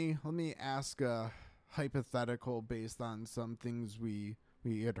 Let me ask a hypothetical based on some things we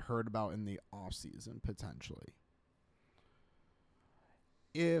had heard about in the offseason, potentially.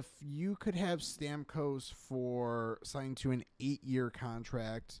 If you could have Stamkos signed to an 8-year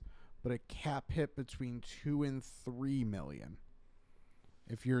contract, but a cap hit between $2 and $3 million,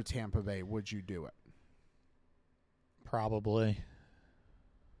 if you're Tampa Bay, would you do it? Probably.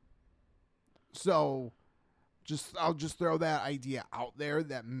 So I'll just throw that idea out there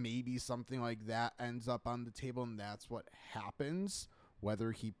that maybe something like that ends up on the table, and that's what happens.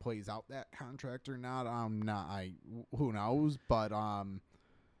 Whether he plays out that contract or not, who knows? But I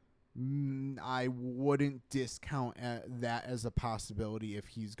wouldn't discount that as a possibility if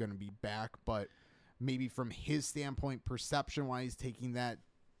he's going to be back. But maybe from his standpoint, perception-wise, taking that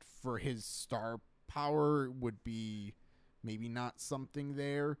for his star power would be maybe not something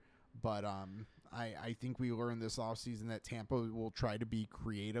there. But I think we learned this offseason that Tampa will try to be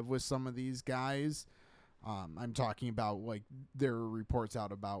creative with some of these guys. I'm talking about, like, there are reports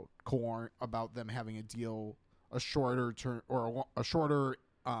out about them having a deal, a shorter term or a shorter,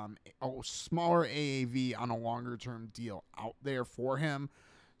 a smaller AAV on a longer term deal out there for him.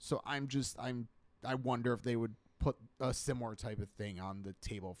 So I wonder if they would put a similar type of thing on the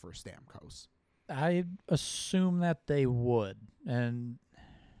table for Stamkos. I assume that they would, and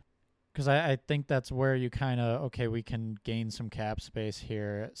because I think that's where you kind of, okay, we can gain some cap space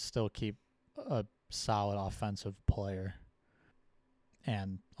here, still keep a solid offensive player,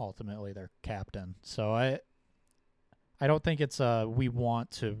 and ultimately their captain. So I don't think it's we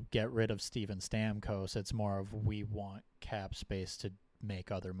want to get rid of Steven Stamkos. It's more of we want cap space to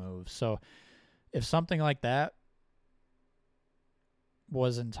make other moves. So if something like that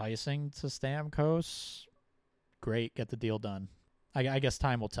was enticing to Stamkos, great, get the deal done. I guess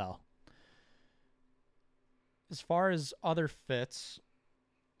time will tell. As far as other fits,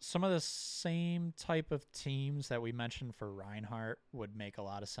 some of the same type of teams that we mentioned for Reinhart would make a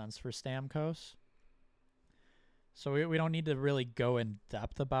lot of sense for Stamkos. So we don't need to really go in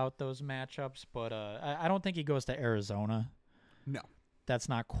depth about those matchups, but I don't think he goes to Arizona. No. That's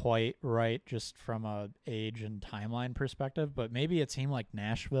not quite right just from a age and timeline perspective, but maybe a team like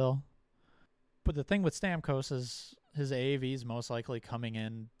Nashville. But the thing with Stamkos is his AAV is most likely coming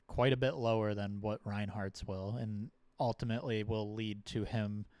in quite a bit lower than what Reinhardt's will, and ultimately will lead to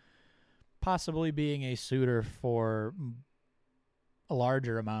him possibly being a suitor for a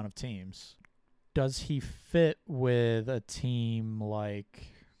larger amount of teams. Does he fit with a team like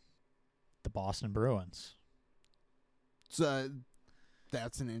the Boston Bruins? So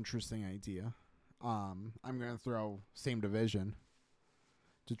that's an interesting idea. I'm going to throw same division.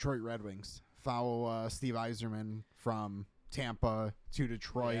 Detroit Red Wings. Follow Steve Yzerman from Tampa to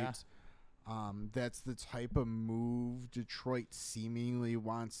Detroit. Yeah. That's the type of move Detroit seemingly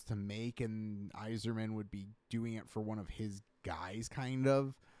wants to make, and Yzerman would be doing it for one of his guys, kind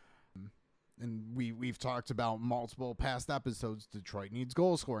of. And we've talked about multiple past episodes. Detroit needs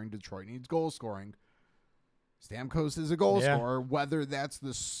goal scoring. Detroit needs goal scoring. Stamkos is a goal scorer. Whether that's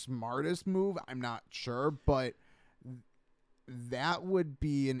the smartest move, I'm not sure, but that would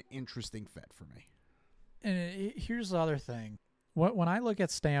be an interesting fit for me. And here's the other thing. When I look at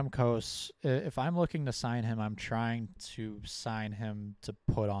Stamkos, if I'm looking to sign him, I'm trying to sign him to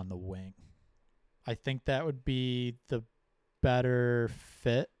put on the wing. I think that would be the better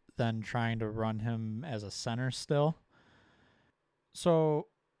fit than trying to run him as a center still. So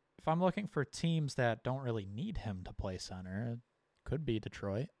if I'm looking for teams that don't really need him to play center, it could be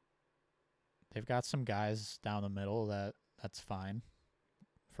Detroit. They've got some guys down the middle that's fine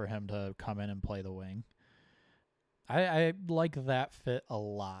for him to come in and play the wing. I like that fit a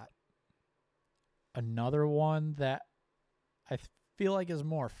lot. Another one that I feel like is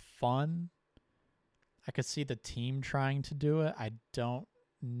more fun. I could see the team trying to do it. I don't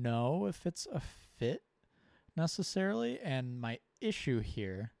know if it's a fit necessarily. And my issue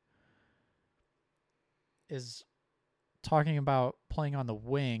here is talking about playing on the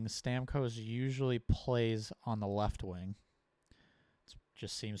wing. Stamkos usually plays on the left wing. It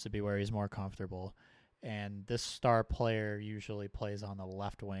just seems to be where he's more comfortable. And this star player usually plays on the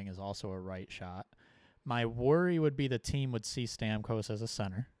left wing, is also a right shot. My worry would be the team would see Stamkos as a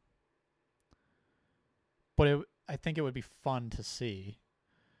center. But I think it would be fun to see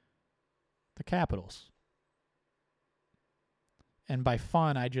the Capitals. And by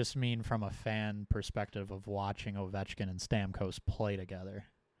fun, I just mean from a fan perspective of watching Ovechkin and Stamkos play together.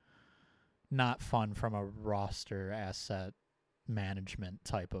 Not fun from a roster asset management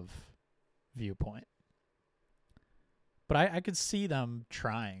type of viewpoint. But I could see them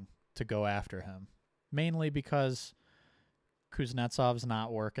trying to go after him. Mainly because Kuznetsov's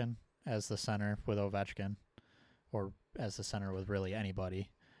not working as the center with Ovechkin. Or as the center with really anybody.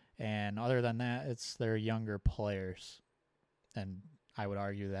 And other than that, it's their younger players. And I would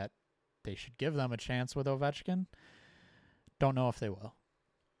argue that they should give them a chance with Ovechkin. Don't know if they will.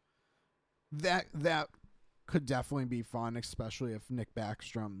 That could definitely be fun, especially if Nick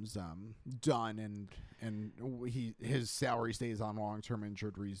Backstrom's done and his salary stays on long-term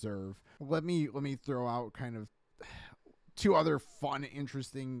injured reserve. Let me throw out kind of two other fun,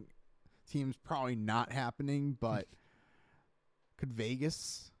 interesting teams. Probably not happening, but could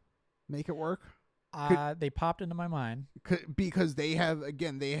Vegas make it work? They popped into my mind because they have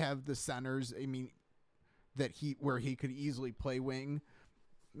the centers. I mean, where he could easily play wing.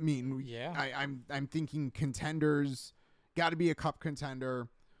 I mean, yeah. I'm thinking contenders. Got to be a cup contender.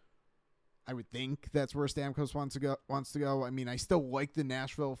 I would think that's where Stamkos wants to go. I mean, I still like the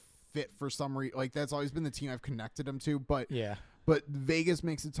Nashville fit for some reason. Like, that's always been the team I've connected him to. But yeah. But Vegas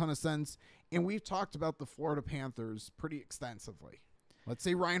makes a ton of sense, and we've talked about the Florida Panthers pretty extensively. Let's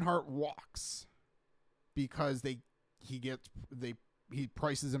say Reinhart walks because he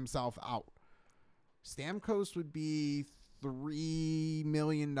prices himself out. Stamkos would be $3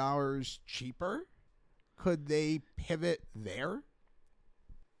 million cheaper. Could they pivot there?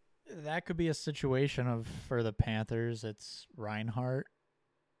 That could be a situation for the Panthers, it's Reinhart,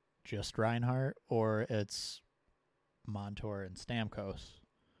 just Reinhart, or it's Montour and Stamkos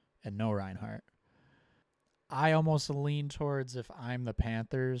and no Reinhart. I almost lean towards, if I'm the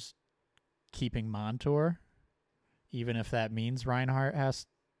Panthers, keeping Montour, even if that means Reinhart has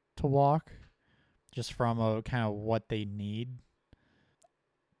to walk, just from a kind of what they need.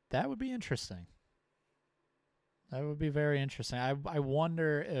 That would be interesting. That would be very interesting. I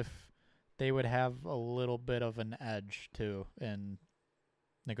wonder if they would have a little bit of an edge, too, in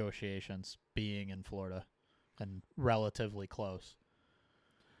negotiations, being in Florida and relatively close.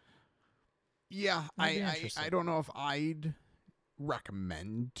 Yeah, I don't know if I'd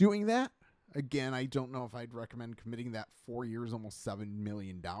recommend doing that. Again, I don't know if I'd recommend committing that 4 years, almost $7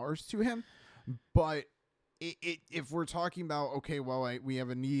 million to him. But if we're talking about, okay, well, we have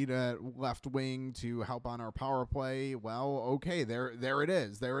a need at left wing to help on our power play, well, okay, there it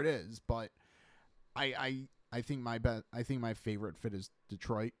is. But I think my favorite fit is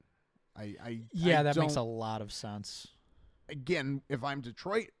Detroit. That makes a lot of sense. Again, if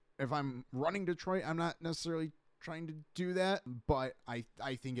I'm running Detroit, I'm not necessarily trying to do that, but I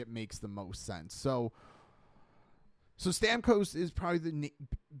think it makes the most sense. So Stamkos is probably the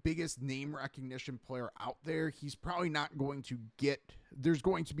biggest name recognition player out there. He's probably not going to there's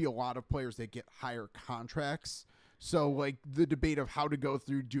going to be a lot of players that get higher contracts. So, like, the debate of how to go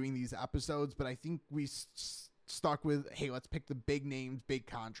through doing these episodes, but I think we stuck with, hey, let's pick the big names, big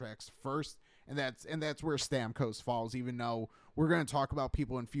contracts first, and that's where Stamkos falls, even though we're going to talk about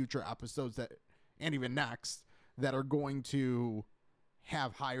people in future episodes and even next, that are going to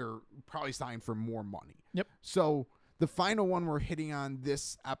have higher, probably sign for more money. Yep. So the final one we're hitting on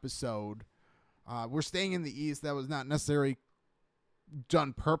this episode, we're staying in the East. That was not necessarily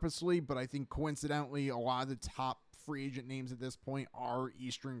done purposely, but I think coincidentally a lot of the top free agent names at this point are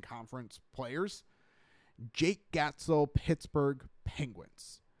Eastern Conference players. Jake Guentzel, Pittsburgh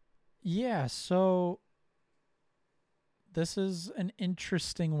Penguins. Yeah, so this is an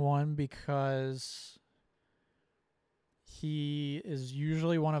interesting one because he is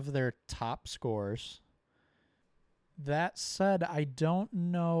usually one of their top scorers. That said, I don't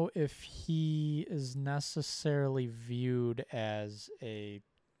know if he is necessarily viewed as a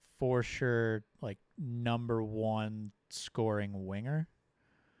for sure like number one scoring winger.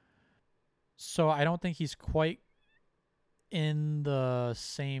 So I don't think he's quite in the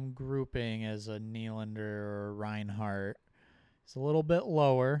same grouping as a Nylander or Reinhart. He's a little bit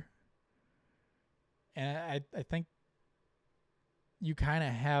lower. And I think you kind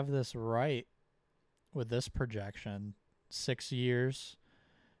of have this right with this projection. 6 years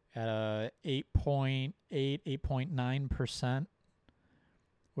at a 8.8, 8.9%,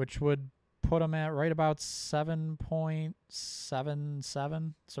 which would put him at right about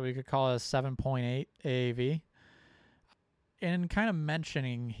 7.77. So we could call it a 7.8 AAV. And kind of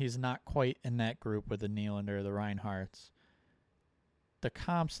mentioning he's not quite in that group with the Nylander or the Reinhardts, the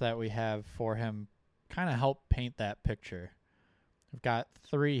comps that we have for him kind of help paint that picture. We've got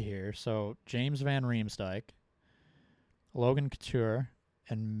 3 here. So James Van Riemsdyk, Logan Couture,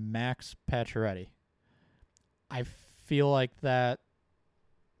 and Max Pacioretty. I feel like that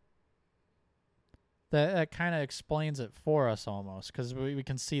kind of explains it for us almost, because we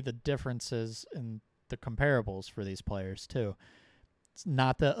can see the differences in the comparables for these players too. It's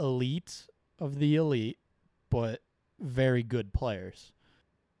not the elite of the elite, but very good players.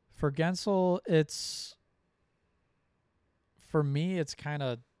 For Guentzel, for me, it's kind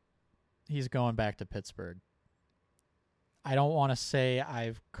of, he's going back to Pittsburgh. I don't want to say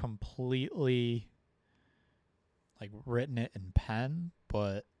I've completely like written it in pen,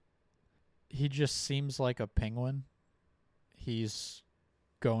 but he just seems like a Penguin. He's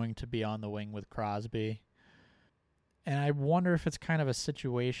going to be on the wing with Crosby. And I wonder if it's kind of a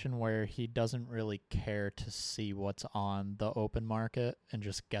situation where he doesn't really care to see what's on the open market and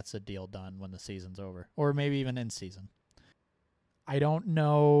just gets a deal done when the season's over, or maybe even in season. I don't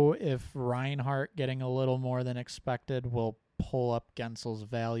know if Reinhart getting a little more than expected will pull up Guentzel's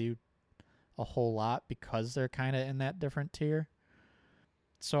value a whole lot because they're kind of in that different tier.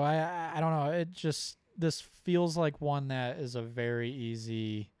 So I don't know. This feels like one that is a very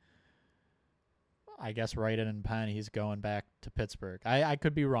easy, I guess, write it in pen. He's going back to Pittsburgh. I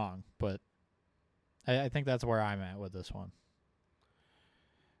could be wrong, but I think that's where I'm at with this one.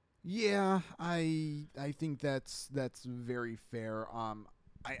 Yeah, I think that's very fair. I'll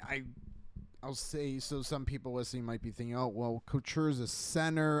say, so some people listening might be thinking, oh well, Couture's a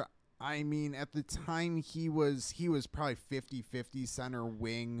center. I mean, at the time he was probably 50-50 center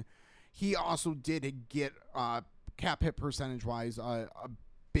wing. He also did get cap hit percentage wise a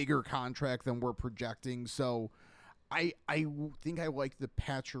bigger contract than we're projecting. So I think I like the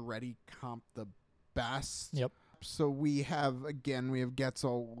Pacioretty comp the best. Yep. So we have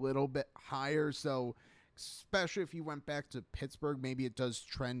Guentzel a little bit higher. So especially if he went back to Pittsburgh, maybe it does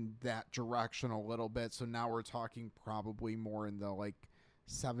trend that direction a little bit. So now we're talking probably more in the like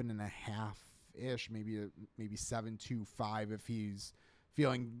 7.5-ish, maybe 7.25 if he's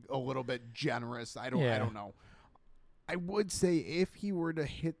feeling a little bit generous. I don't know. I would say if he were to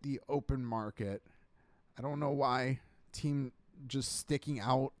hit the open market, I don't know why team just sticking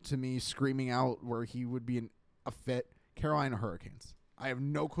out to me, screaming out where he would be a fit. Carolina Hurricanes. I have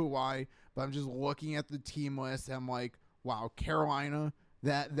no clue why, but I'm just looking at the team list and I'm like, wow, Carolina,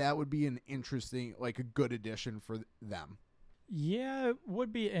 that would be an interesting, like a good addition for them. Yeah, it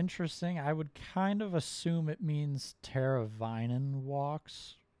would be interesting. I would kind of assume it means Teravainen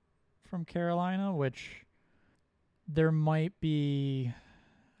walks from Carolina, which there might be,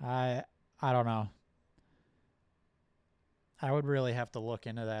 I don't know. I would really have to look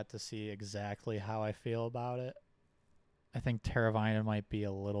into that to see exactly how I feel about it. I think Teravainen might be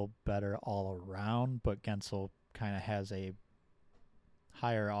a little better all around, but Guentzel kind of has a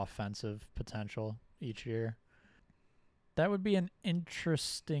higher offensive potential each year. That would be an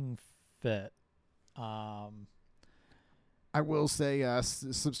interesting fit. I will say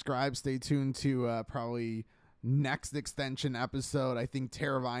subscribe, stay tuned to probably next extension episode. I think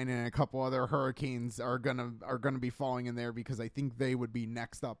Teravainen and a couple other Hurricanes are gonna be falling in there because I think they would be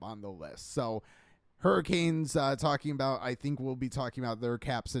next up on the list. So Hurricanes I think we'll be talking about their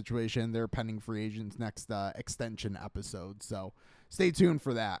cap situation, their pending free agents next extension episode. So stay tuned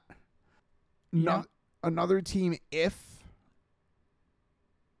for that. Yeah. Another team, if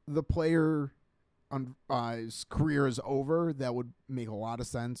the player his career is over, that would make a lot of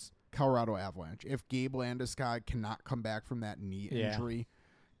sense. Colorado Avalanche. If Gabe Landeskog cannot come back from that knee injury,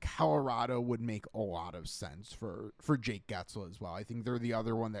 Colorado would make a lot of sense for Jake Guentzel as well. I think they're the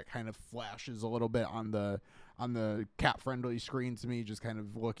other one that kind of flashes a little bit on the cap friendly screen to me, just kind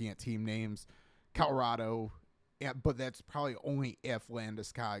of looking at team names. Colorado but that's probably only if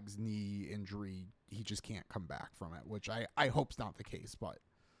Landeskog's knee injury, he just can't come back from it, which I hope's not the case. But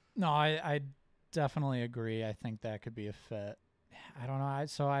no, I definitely agree. I think that could be a fit. I don't know.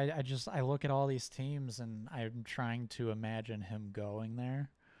 I look at all these teams and I'm trying to imagine him going there.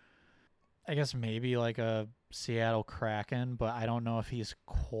 I guess maybe like a Seattle Kraken, but I don't know if he's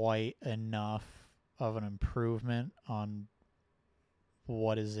quite enough of an improvement on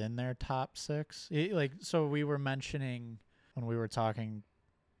what is in their top six. So we were mentioning when we were talking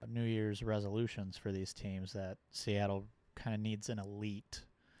New Year's resolutions for these teams that Seattle kind of needs an elite.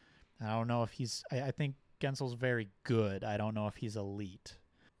 I don't know if I think Guentzel's very good. I don't know if he's elite.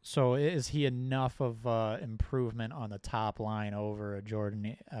 So is he enough of improvement on the top line over a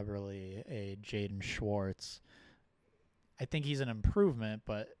Jordan Eberle, a Jaden Schwartz? I think he's an improvement,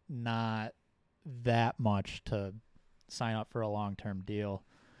 but not that much to sign up for a long-term deal.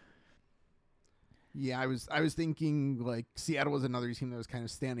 Yeah, I was thinking like Seattle was another team that was kind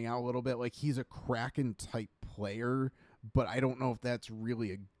of standing out a little bit. Like he's a Kraken type player, but I don't know if that's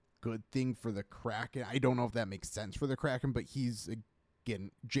really a good thing for the Kraken. I don't know if that makes sense for the Kraken, but he's again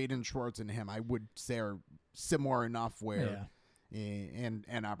Jaden Schwartz and him I would say are similar enough where and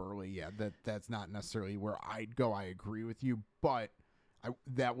Eberle, that's not necessarily where I'd go. I agree with you, but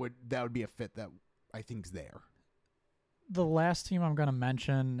that would be a fit that I think's there. The last team I'm going to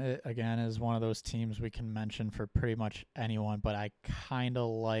mention, again, is one of those teams we can mention for pretty much anyone, but I kind of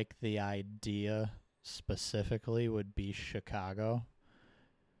like the idea specifically would be Chicago.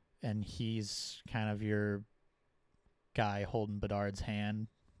 And he's kind of your guy holding Bedard's hand,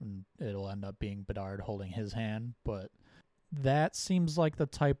 and it'll end up being Bedard holding his hand. But that seems like the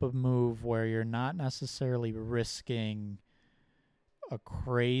type of move where you're not necessarily risking a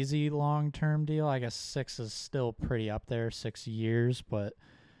crazy long-term deal. I guess 6 is still pretty up there, 6 years, but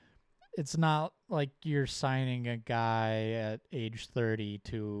it's not like you're signing a guy at age 30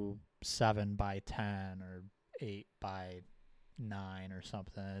 to 7 by 10 or 8 by 9 or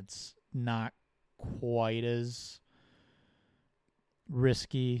something. It's not quite as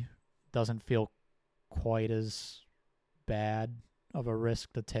risky, doesn't feel quite as bad of a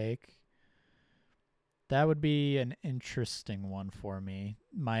risk to take. That would be an interesting one for me.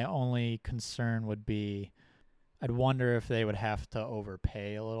 My only concern would be I'd wonder if they would have to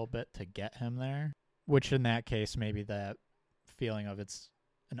overpay a little bit to get him there, which in that case, maybe that feeling of it's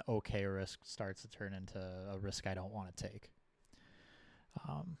an okay risk starts to turn into a risk I don't want to take.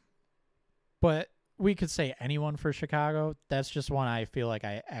 But we could say anyone for Chicago. That's just one I feel like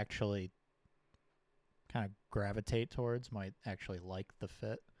I actually kind of gravitate towards, might actually like the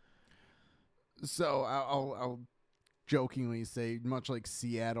fit. So I'll jokingly say, much like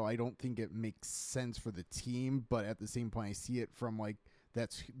Seattle, I don't think it makes sense for the team, but at the same point, I see it from like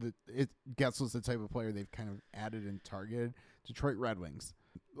Guentzel's the type of player they've kind of added and targeted. Detroit Red Wings,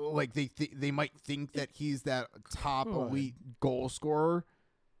 like they might think that he's that top elite goal scorer.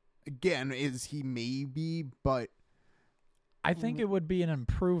 Again, is he maybe? But I think it would be an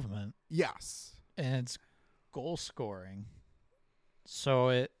improvement. Yes, and it's goal scoring.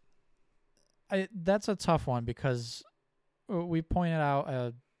 So that's a tough one because we pointed out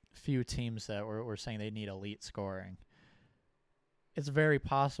a few teams that were saying they need elite scoring. It's very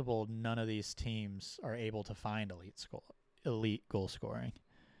possible none of these teams are able to find elite goal scoring.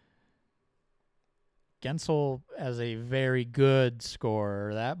 Guentzel as a very good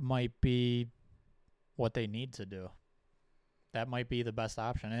scorer, that might be what they need to do. That might be the best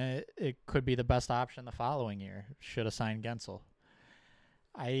option. And it could be the best option the following year. Should have signed Guentzel.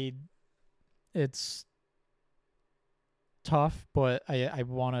 It's tough, but I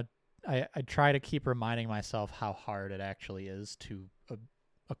try to keep reminding myself how hard it actually is to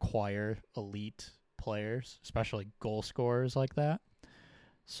acquire elite players, especially goal scorers like that.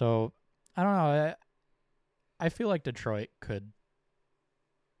 So I don't know. I feel like Detroit could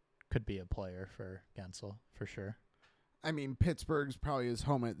be a player for Guentzel for sure. I mean, Pittsburgh's probably his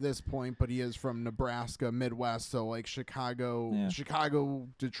home at this point, but he is from Nebraska, Midwest, so like Chicago,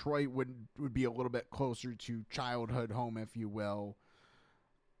 Detroit would be a little bit closer to childhood home, if you will.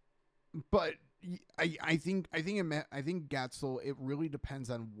 But I think Guentzel, it really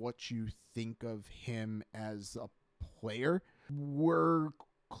depends on what you think of him as a player. We're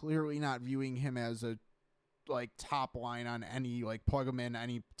clearly not viewing him as a like top line on any, like plug him in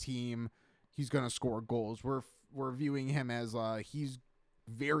any team, he's going to score goals. We're viewing him as he's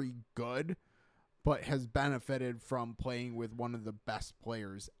very good, but has benefited from playing with one of the best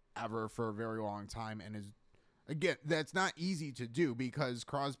players ever for a very long time. And is, again, that's not easy to do because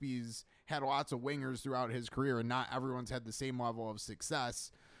Crosby's had lots of wingers throughout his career and not everyone's had the same level of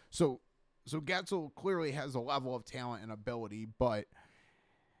success. So So Guentzel clearly has a level of talent and ability, but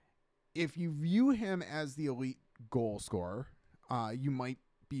if you view him as the elite goal scorer, you might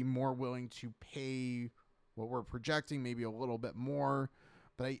be more willing to pay what we're projecting, maybe a little bit more.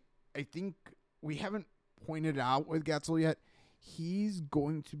 But I think we haven't pointed out with Guentzel yet. He's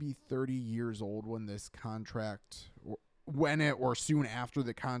going to be 30 years old when this contract, or soon after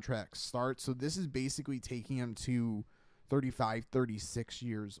the contract starts. So this is basically taking him to 35, 36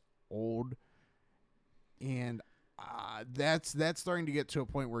 years old. And that's starting to get to a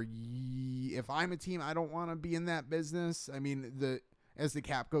point where if I'm a team, I don't want to be in that business. I mean, as the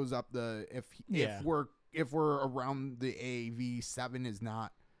cap goes up, if we're around the AAV, 7 is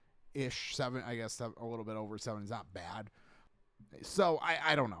not ish. 7, I guess, a little bit over 7 is not bad. So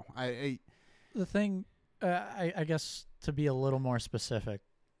I don't know. The thing, I guess, to be a little more specific,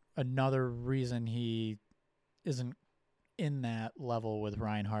 another reason he isn't in that level with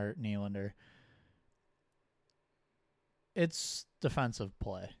Reinhart, Nylander, it's defensive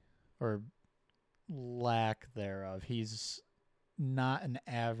play or lack thereof. He's not an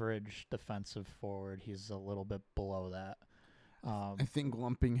average defensive forward. He's a little bit below that. I think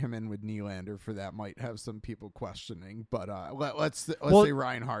lumping him in with Nylander for that might have some people questioning, but let's say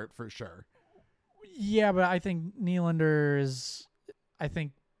Reinhart for sure. Yeah, but I think Nylander is. I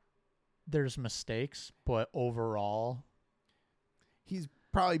think there's mistakes, but overall, he's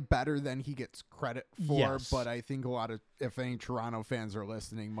probably better than he gets credit for. Yes. But I think if any Toronto fans are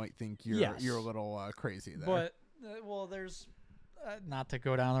listening, might think you're a little crazy there. But there's. Not to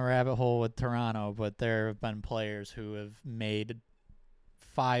go down the rabbit hole with Toronto, but there have been players who have made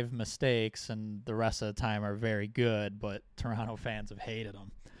 5 mistakes and the rest of the time are very good, but Toronto fans have hated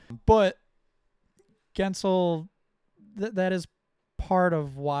them. But Guentzel, that is part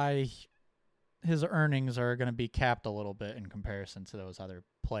of why his earnings are going to be capped a little bit in comparison to those other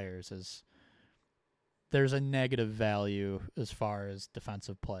players. Is there's a negative value as far as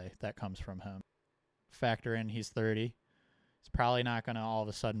defensive play that comes from him. Factor in he's 30. It's probably not going to all of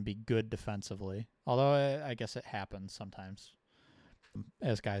a sudden be good defensively, although I guess it happens sometimes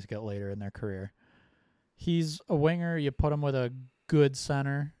as guys get later in their career. He's a winger. You put him with a good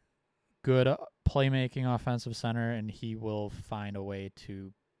center, good playmaking offensive center, and he will find a way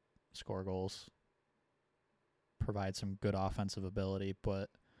to score goals, provide some good offensive ability,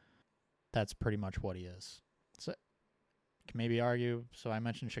 but that's pretty much what he is. So you can maybe argue, so I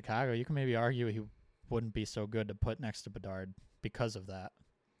mentioned Chicago, you can maybe argue he wouldn't be so good to put next to Bedard because of that.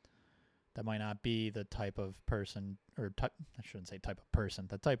 That might not be the type of person, I shouldn't say type of person,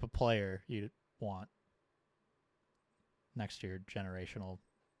 the type of player you want next to your generational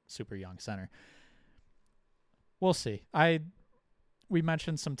super young center. We'll see. We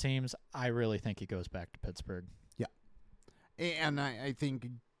mentioned some teams. I really think he goes back to Pittsburgh. Yeah. And I think,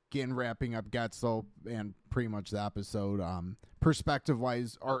 again, wrapping up Guentzel and pretty much the episode,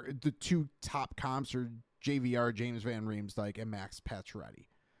 perspective-wise, are the 2 top comps are JVR, James Van Riemsdyk, and Max Pacioretty.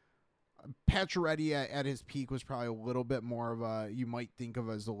 Pacioretty at his peak was probably a little bit more of you might think of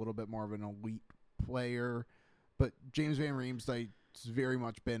as a little bit more of an elite player, but James Van Riemsdyk's very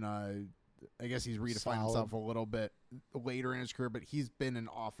much been I guess he's redefined himself a little bit later in his career, but he's been an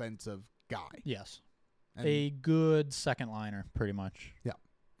offensive guy. Yes. And a good second liner, pretty much. Yeah.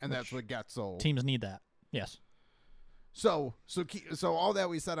 And that's what Guentzel. Teams need that. Yes. So all that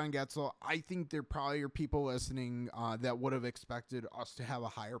we said on Guentzel, I think there probably are people listening that would have expected us to have a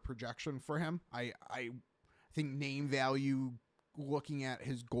higher projection for him. I think name value, looking at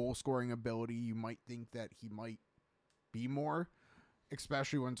his goal scoring ability, you might think that he might be more,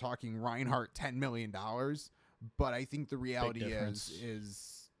 especially when talking Reinhart, $10 million. But I think the reality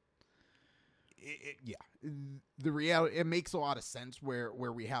the reality, it makes a lot of sense where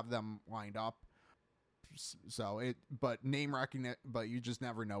we have them lined up. So but you just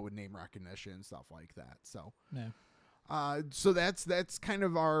never know with name recognition and stuff like that. So yeah. So that's kind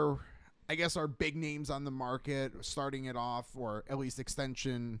of our big names on the market, starting it off, or at least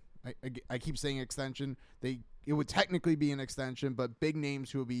extension. I keep saying extension. It would technically be an extension, but big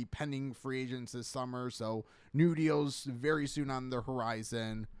names who will be pending free agents this summer. So new deals very soon on the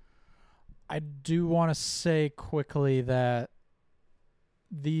horizon. I do want to say quickly that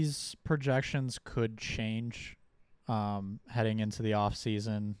these projections could change heading into the off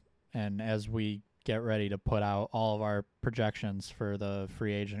season, and as we get ready to put out all of our projections for the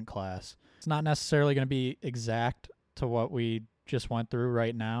free agent class. It's not necessarily going to be exact to what we just went through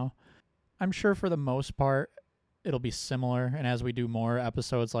right now. I'm sure for the most part it'll be similar, and as we do more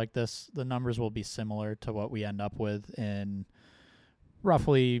episodes like this, the numbers will be similar to what we end up with in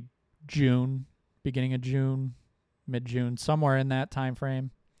roughly June, beginning of June, mid-June, somewhere in that time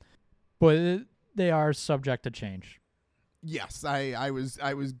frame. But they are subject to change. Yes, I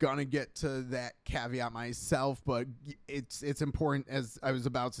was gonna get to that caveat myself, but it's important, as I was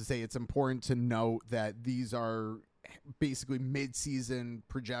about to say, it's important to note that these are basically mid-season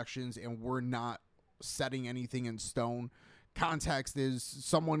projections, and we're not setting anything in stone. Context is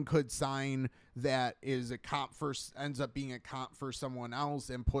someone could sign that is a comp for, ends up being a comp for someone else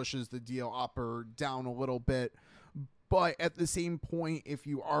and pushes the deal up or down a little bit. But at the same point, if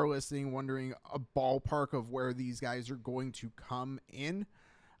you are listening, wondering a ballpark of where these guys are going to come in,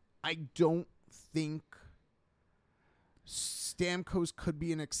 I don't think Stamkos could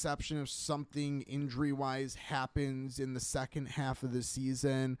be an exception if something injury-wise happens in the second half of the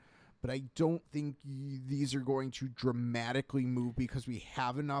season. But I don't think these are going to dramatically move because we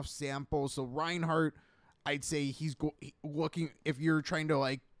have enough samples. So Reinhart, I'd say he's looking, if you're trying to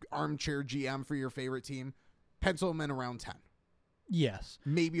like armchair GM for your favorite team, pencil him in around 10. Yes.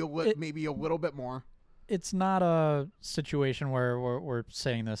 Maybe a little bit more. It's not a situation where we're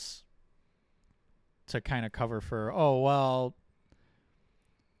saying this to kind of cover for, oh, well,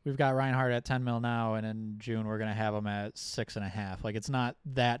 we've got Reinhart at 10 mil now, and in June we're going to have him at 6.5. Like, it's not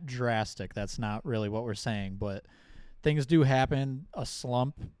that drastic. That's not really what we're saying, but things do happen. A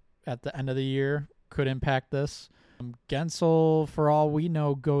slump at the end of the year could impact this. Guentzel, for all we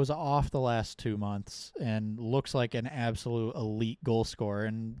know, goes off the last 2 months and looks like an absolute elite goal scorer,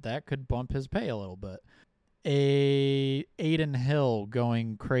 and that could bump his pay a little bit. Aiden Hill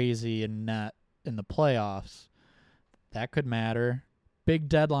going crazy in net in the playoffs, that could matter. Big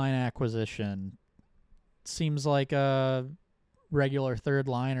deadline acquisition. Seems like a regular third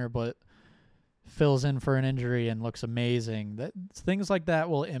liner, but fills in for an injury and looks amazing. Things like that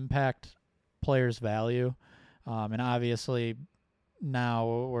will impact players' value. And obviously, now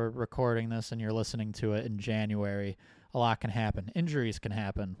we're recording this and you're listening to it in January. A lot can happen. Injuries can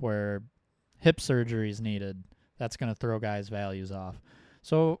happen where hip surgery is needed. That's going to throw guys' values off.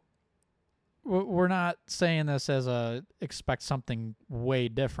 So we're not saying this as expect something way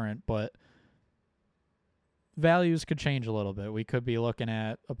different, but values could change a little bit. We could be looking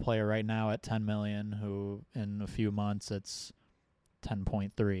at a player right now at $10 million who in a few months it's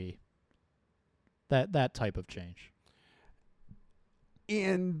 10.3. That type of change.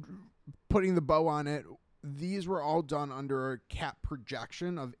 And putting the bow on it, these were all done under a cap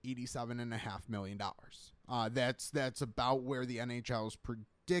projection of $87.5 million. That's about where the NHL is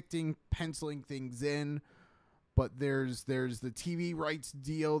predicting, penciling things in. But there's the TV rights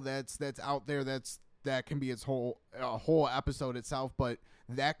deal that's out there that can be its whole episode itself, but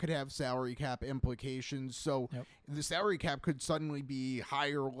that could have salary cap implications. So yep. The salary cap could suddenly be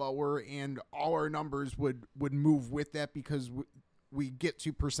higher, lower, and all our numbers would move with that because we get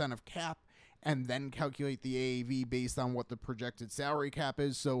to % of cap and then calculate the AAV based on what the projected salary cap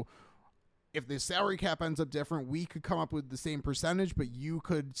is. So if the salary cap ends up different, we could come up with the same percentage, but you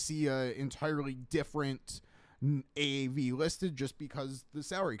could see a entirely different AAV listed just because the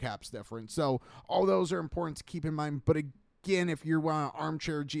salary cap's different. So all those are important to keep in mind. But again, if you want to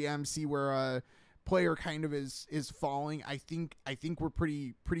armchair GM, see where a player kind of is falling, I think we're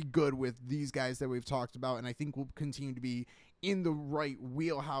pretty good with these guys that we've talked about, and I think we'll continue to be in the right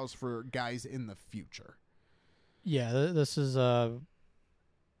wheelhouse for guys in the future. Yeah, this is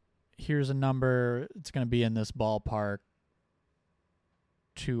here's a number. It's going to be in this ballpark.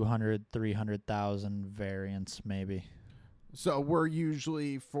 200, 300,000 variance maybe. So we're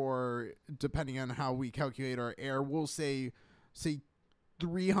usually, for depending on how we calculate our air, we'll say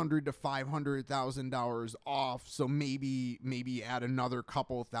 $300,000 to $500,000 off. So maybe add another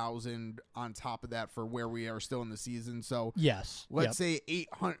couple thousand on top of that for where we are still in the season. So yes, let's say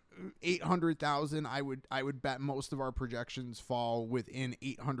 800,000. I would bet most of our projections fall within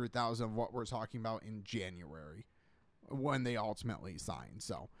 800,000 of what we're talking about in January, when they ultimately sign.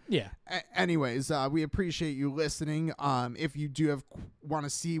 So yeah. Anyways, we appreciate you listening. If you do want to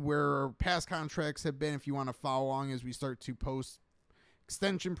see where past contracts have been, if you want to follow along as we start to post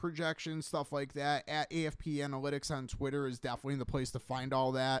extension projections, stuff like that, at AFP Analytics on Twitter is definitely the place to find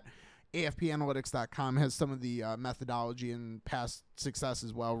all that. AFPanalytics.com has some of the methodology and past success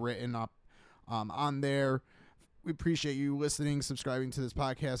as well written up on there. We appreciate you listening, subscribing to this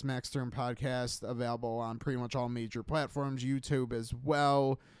podcast, Max Term Podcast, available on pretty much all major platforms, YouTube as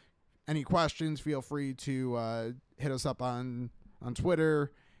well. Any questions, feel free to hit us up on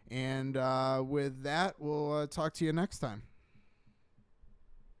Twitter. And with that, we'll talk to you next time.